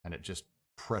 and it just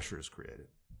pressure is created.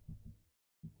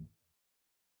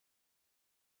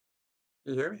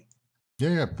 You hear me?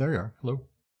 Yeah, there you are. Hello.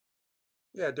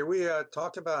 Yeah, did we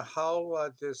talk about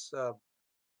how the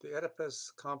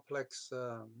Oedipus complex,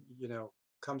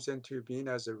 comes into being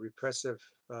as a repressive,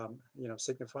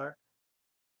 signifier?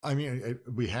 I mean,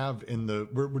 we have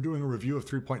we're doing a review of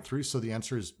 3.3, so the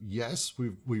answer is yes.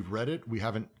 We've read it. We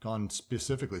haven't gone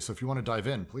specifically. So if you want to dive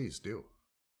in, please do.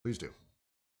 Please do.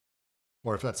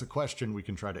 Or if that's a question, we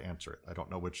can try to answer it. I don't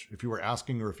know if you were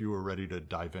asking or if you were ready to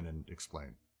dive in and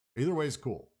explain. Either way is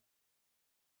cool.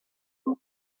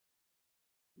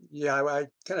 Yeah, I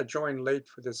kind of joined late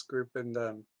for this group, and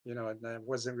and I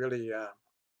wasn't really, I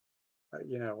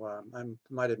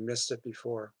might have missed it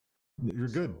before. You're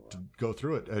good to go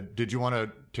through it. Did you want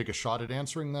to take a shot at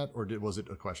answering that, or was it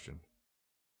a question?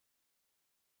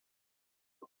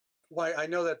 Well, I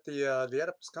know that the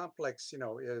Oedipus complex,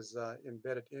 is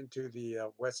embedded into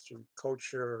the Western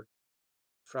culture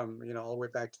from all the way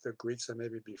back to the Greeks and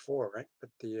maybe before, right?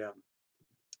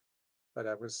 But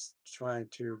I was trying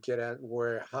to get at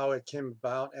how it came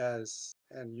about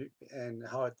and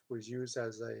how it was used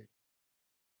as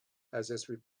this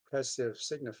repressive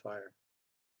signifier.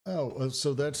 Oh,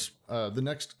 so that's the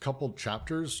next couple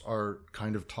chapters are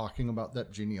kind of talking about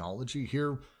that genealogy.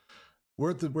 Here,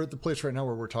 we're at the place right now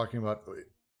where we're talking about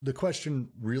the question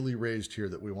really raised here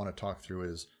that we want to talk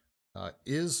through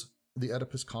is the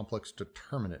Oedipus complex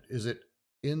determinate? Is it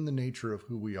in the nature of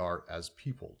who we are as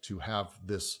people to have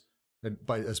this,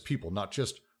 as people, not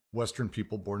just Western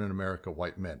people born in America,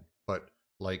 white men, but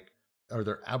like, are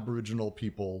there Aboriginal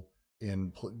people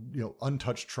in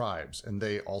untouched tribes, and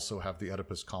they also have the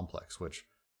Oedipus complex, which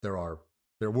there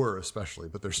were especially,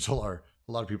 but there still are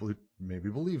a lot of people who maybe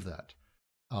believe that.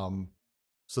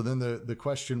 So then the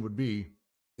question would be,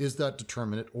 is that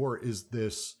determinate, or is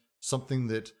this something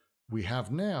that we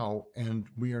have now and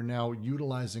we are now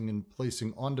utilizing and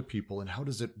placing onto people, and how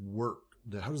does it work?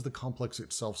 How does the complex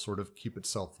itself sort of keep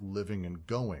itself living and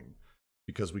going?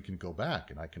 Because we can go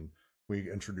back and we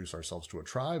introduce ourselves to a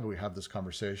tribe, we have this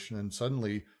conversation, and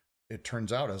suddenly it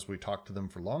turns out, as we talk to them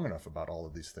for long enough about all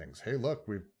of these things, hey, look,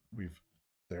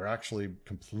 they're actually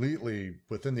completely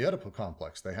within the Oedipus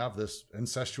complex. They have this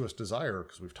incestuous desire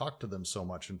because we've talked to them so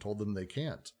much and told them they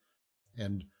can't.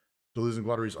 And Deleuze and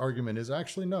Guattari's argument is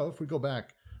actually, no, if we go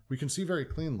back, we can see very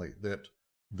cleanly that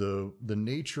the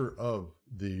nature of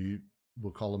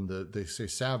we'll call them they say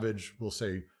savage, we'll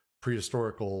say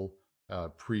prehistorical,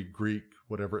 pre-Greek,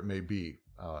 whatever it may be,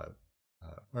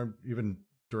 or even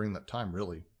during that time,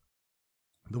 really.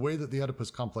 The way that the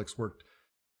Oedipus complex worked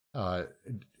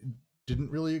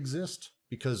didn't really exist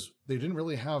because they didn't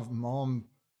really have mom,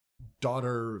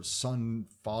 daughter, son,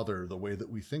 father, the way that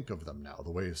we think of them now,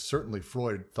 the way certainly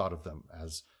Freud thought of them,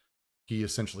 as he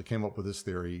essentially came up with this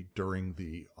theory during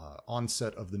the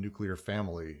onset of the nuclear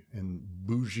family in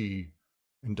bougie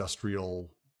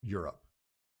industrial Europe.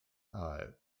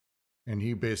 And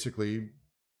he basically,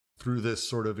 through this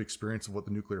sort of experience of what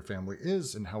the nuclear family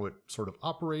is and how it sort of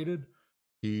operated,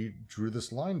 he drew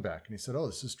this line back and he said, oh,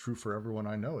 this is true for everyone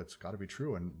I know. It's got to be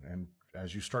true. And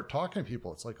as you start talking to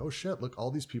people, it's like, oh shit, look, all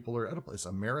these people are Oedipus. It's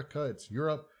America, it's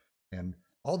Europe, and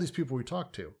all these people we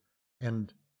talk to.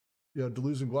 And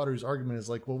Deleuze and Guattari's argument is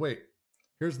like, well, wait,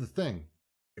 here's the thing.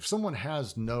 If someone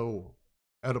has no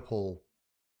Oedipal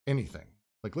anything,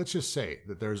 like, let's just say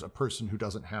that there's a person who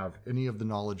doesn't have any of the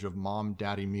knowledge of mom,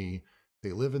 daddy, me.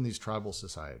 They live in these tribal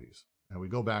societies. And we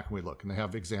go back and we look, and they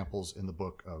have examples in the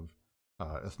book of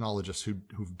ethnologists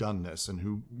who've done this and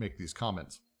who make these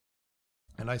comments.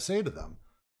 And I say to them,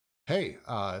 hey,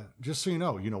 just so you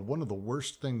know, one of the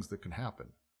worst things that can happen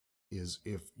is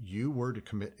if you were to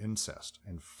commit incest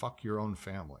and fuck your own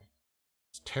family.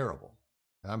 It's terrible.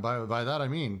 And by that I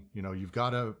mean, you've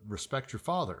got to respect your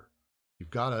father.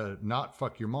 You've got to not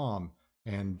fuck your mom.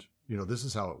 And, this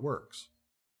is how it works.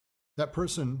 That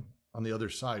person on the other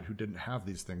side who didn't have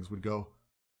these things would go,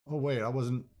 oh, wait, I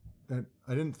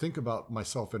didn't think about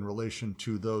myself in relation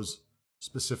to those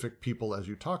specific people as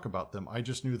you talk about them. I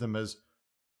just knew them as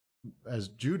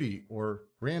Judy or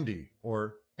Randy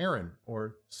or Aaron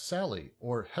or Sally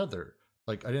or Heather.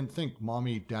 Like, I didn't think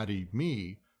mommy, daddy,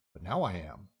 me, but now I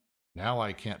am. Now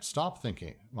I can't stop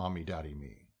thinking mommy, daddy,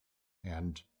 me.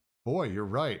 And boy, you're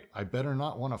right. I better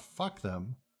not want to fuck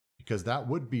them because that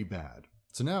would be bad.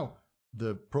 So now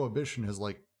the prohibition has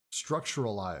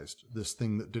structuralized this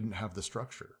thing that didn't have the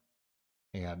structure.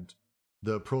 And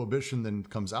the prohibition then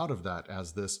comes out of that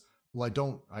as this,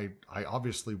 well, I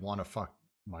obviously want to fuck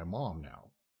my mom now.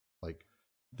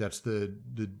 That's the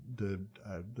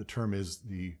term is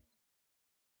the,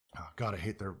 God, I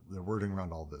hate their wording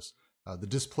around all this. The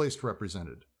displaced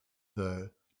represented,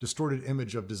 the distorted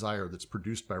image of desire that's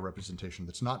produced by representation.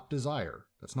 That's not desire.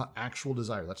 That's not actual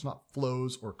desire. That's not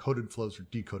flows or coded flows or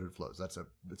decoded flows. It's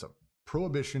a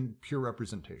prohibition, pure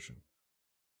representation.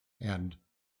 And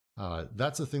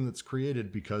that's a thing that's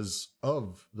created because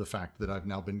of the fact that I've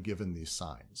now been given these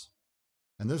signs.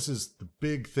 And this is the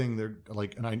big thing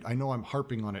and I know I'm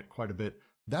harping on it quite a bit.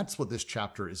 That's what this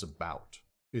chapter is about,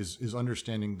 is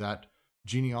understanding that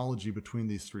genealogy between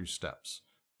these three steps.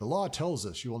 The law tells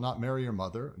us you will not marry your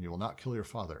mother and you will not kill your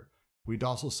father. We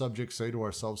docile subjects say to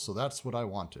ourselves, so that's what I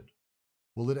wanted.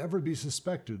 Will it ever be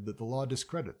suspected that the law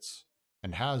discredits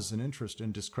and has an interest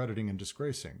in discrediting and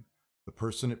disgracing the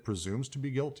person it presumes to be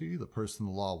guilty, the person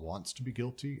the law wants to be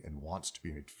guilty and wants to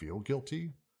be made feel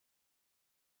guilty?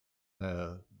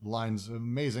 Line's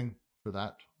amazing for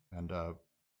that and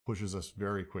pushes us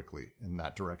very quickly in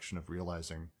that direction of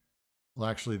realizing, well,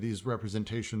 actually, these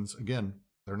representations, again,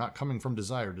 they're not coming from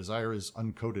desire. Desire is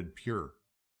uncoded, pure.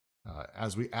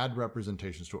 As we add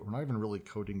representations to it, we're not even really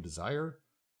coding desire.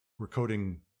 We're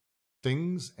coding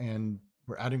things and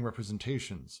we're adding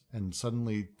representations, and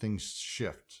suddenly things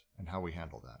shift in how we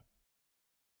handle that.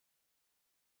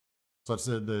 So that's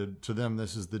to them,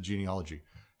 this is the genealogy.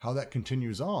 How that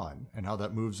continues on and how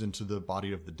that moves into the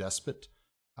body of the despot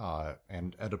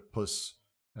and Oedipus,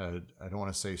 I don't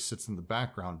want to say sits in the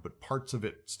background, but parts of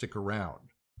it stick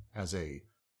around as a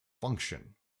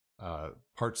function.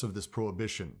 Parts of this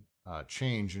prohibition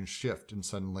change and shift, and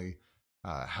suddenly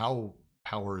how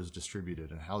power is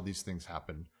distributed and how these things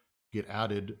happen get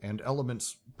added and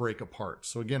elements break apart.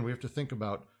 So again, we have to think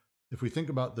about, if we think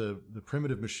about the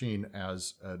primitive machine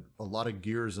as a lot of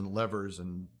gears and levers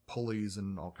and pulleys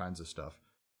and all kinds of stuff,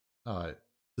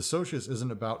 the Socius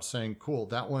isn't about saying, cool,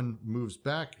 that one moves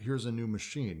back, here's a new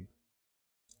machine,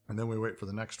 and then we wait for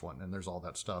the next one, and there's all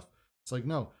that stuff. It's like,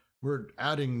 no, we're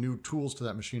adding new tools to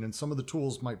that machine, and some of the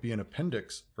tools might be an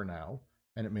appendix for now,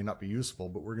 and it may not be useful,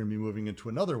 but we're going to be moving into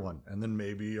another one, and then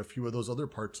maybe a few of those other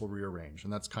parts will rearrange,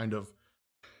 and that's kind of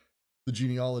the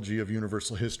genealogy of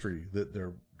universal history that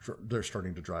they're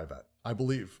starting to drive at, I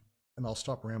believe. And I'll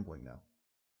stop rambling now.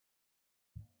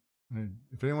 I mean,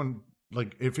 if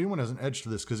anyone has an edge to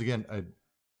this, because again,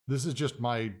 this is just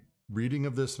my reading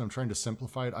of this, and I'm trying to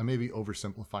simplify it. I may be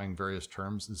oversimplifying various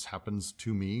terms. This happens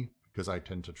to me because I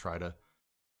tend to try to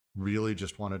really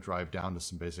just want to drive down to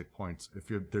some basic points.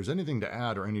 If there's anything to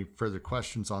add or any further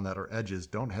questions on that or edges,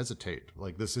 don't hesitate.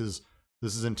 This is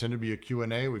intended to be a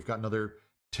Q&A. We've got another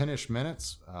 10-ish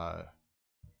minutes.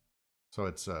 So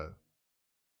it's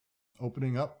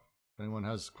opening up. If anyone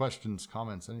has questions,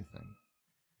 comments, anything.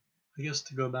 I guess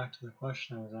to go back to the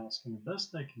question I was asking, the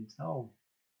best I can tell,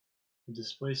 the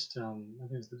displaced, I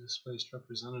think it's the displaced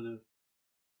representative,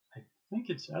 I think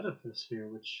it's Oedipus here,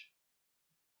 which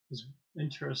is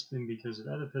interesting because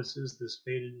Oedipus is this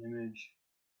faded image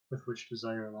with which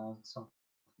desire allows itself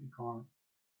to be caught,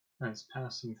 and it's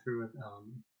passing through it.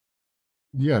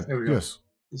 Yes.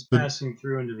 It's passing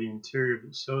through into the interior of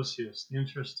the Socius. The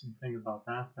interesting thing about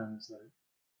that then is that,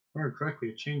 if I remember correctly,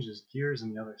 it changes gears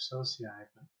in the other Socii,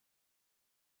 but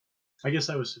I guess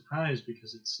I was surprised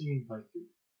because it seemed like,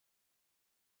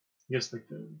 the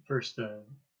first kind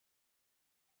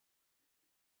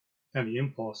of the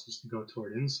impulse is to go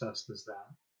toward incest as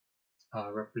that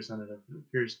representative. It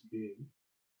appears to be,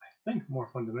 I think, more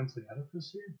fundamentally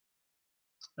Oedipus here.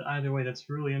 But either way, that's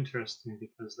really interesting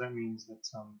because that means that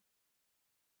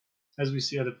as we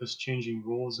see Oedipus changing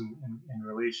roles in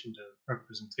relation to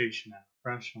representation and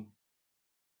oppression,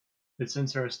 it's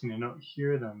interesting to note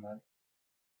here then that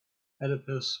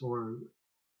Oedipus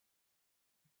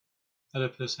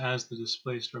as the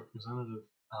displaced representative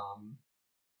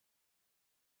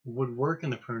would work in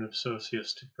the primitive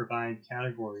socius to provide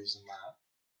categories in that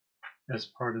as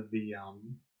part of the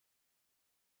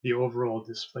overall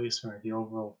displacement, the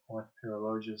overall fourth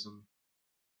paralogism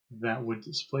that would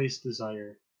displace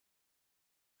desire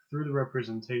through the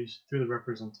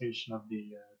representation of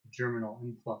the germinal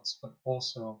influx, but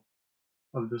also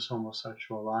of this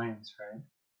homosexual alliance, right?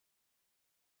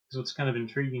 So what's kind of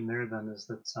intriguing there then is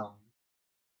that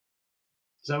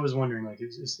because I was wondering, like,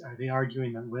 are they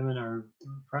arguing that women are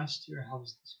oppressed here? How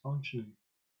is this functioning?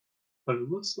 But it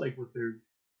looks like what they're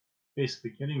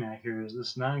basically getting at here is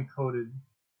this non-coded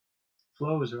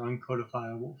flows or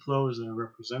uncodifiable flows that are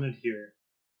represented here,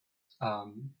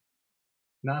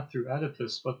 not through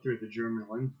Oedipus, but through the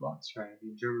germinal influx, right?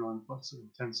 The germinal influx of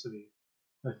intensity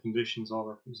that conditions all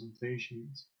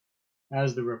representations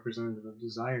as the representative of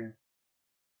desire.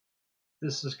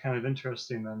 This is kind of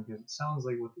interesting then, because it sounds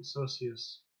like what the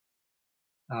socius's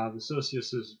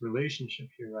relationship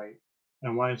here, right?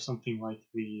 And why something like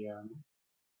the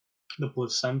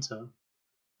placenta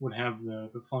would have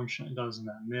the function it does in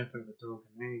that myth or the Dogon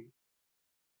egg.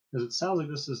 Because it sounds like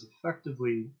this is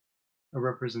effectively a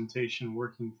representation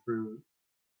working through,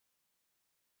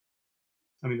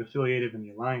 the filiative and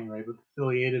the alliant, right? But the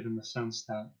filiative in the sense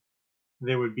that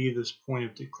there would be this point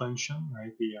of declension,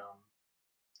 right?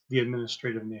 The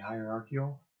administrative and the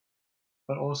hierarchical,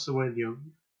 but also the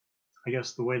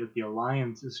way that the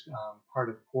alliance is part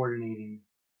of coordinating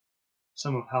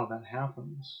some of how that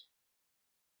happens.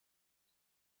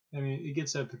 It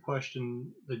gets at the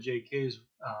question that JK's,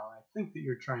 I think that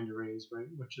you're trying to raise, right?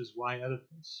 Which is why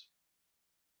Oedipus?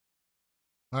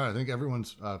 All right, I think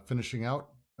everyone's finishing out.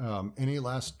 Any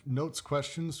last notes,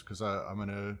 questions? Because I'm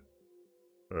going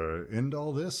to end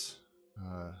all this.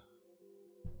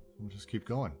 We'll just keep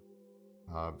going.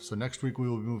 So next week we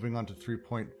will be moving on to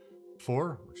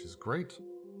 3.4, which is great.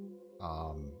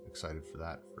 Excited for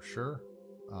that for sure.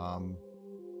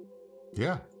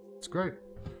 Yeah, it's great.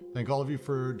 Thank all of you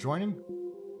for joining.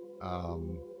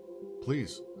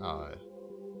 Please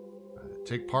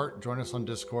take part, join us on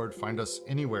Discord, find us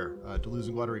anywhere. Deleuze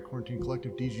and Guattari Quarantine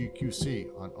Collective,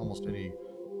 DGQC, on almost any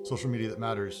social media that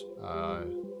matters,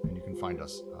 and you can find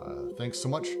us. Thanks so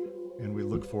much, and we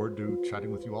look forward to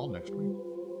chatting with you all next week.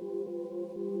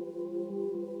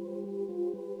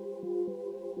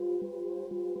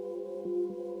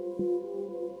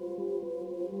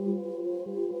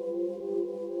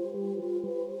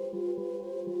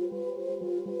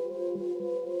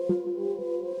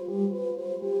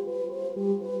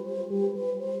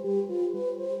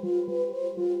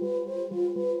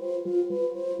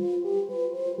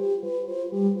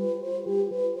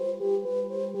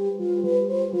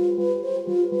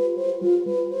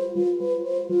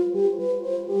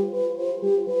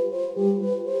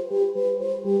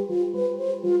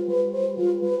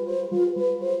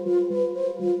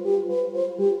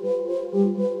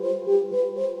 Thank you.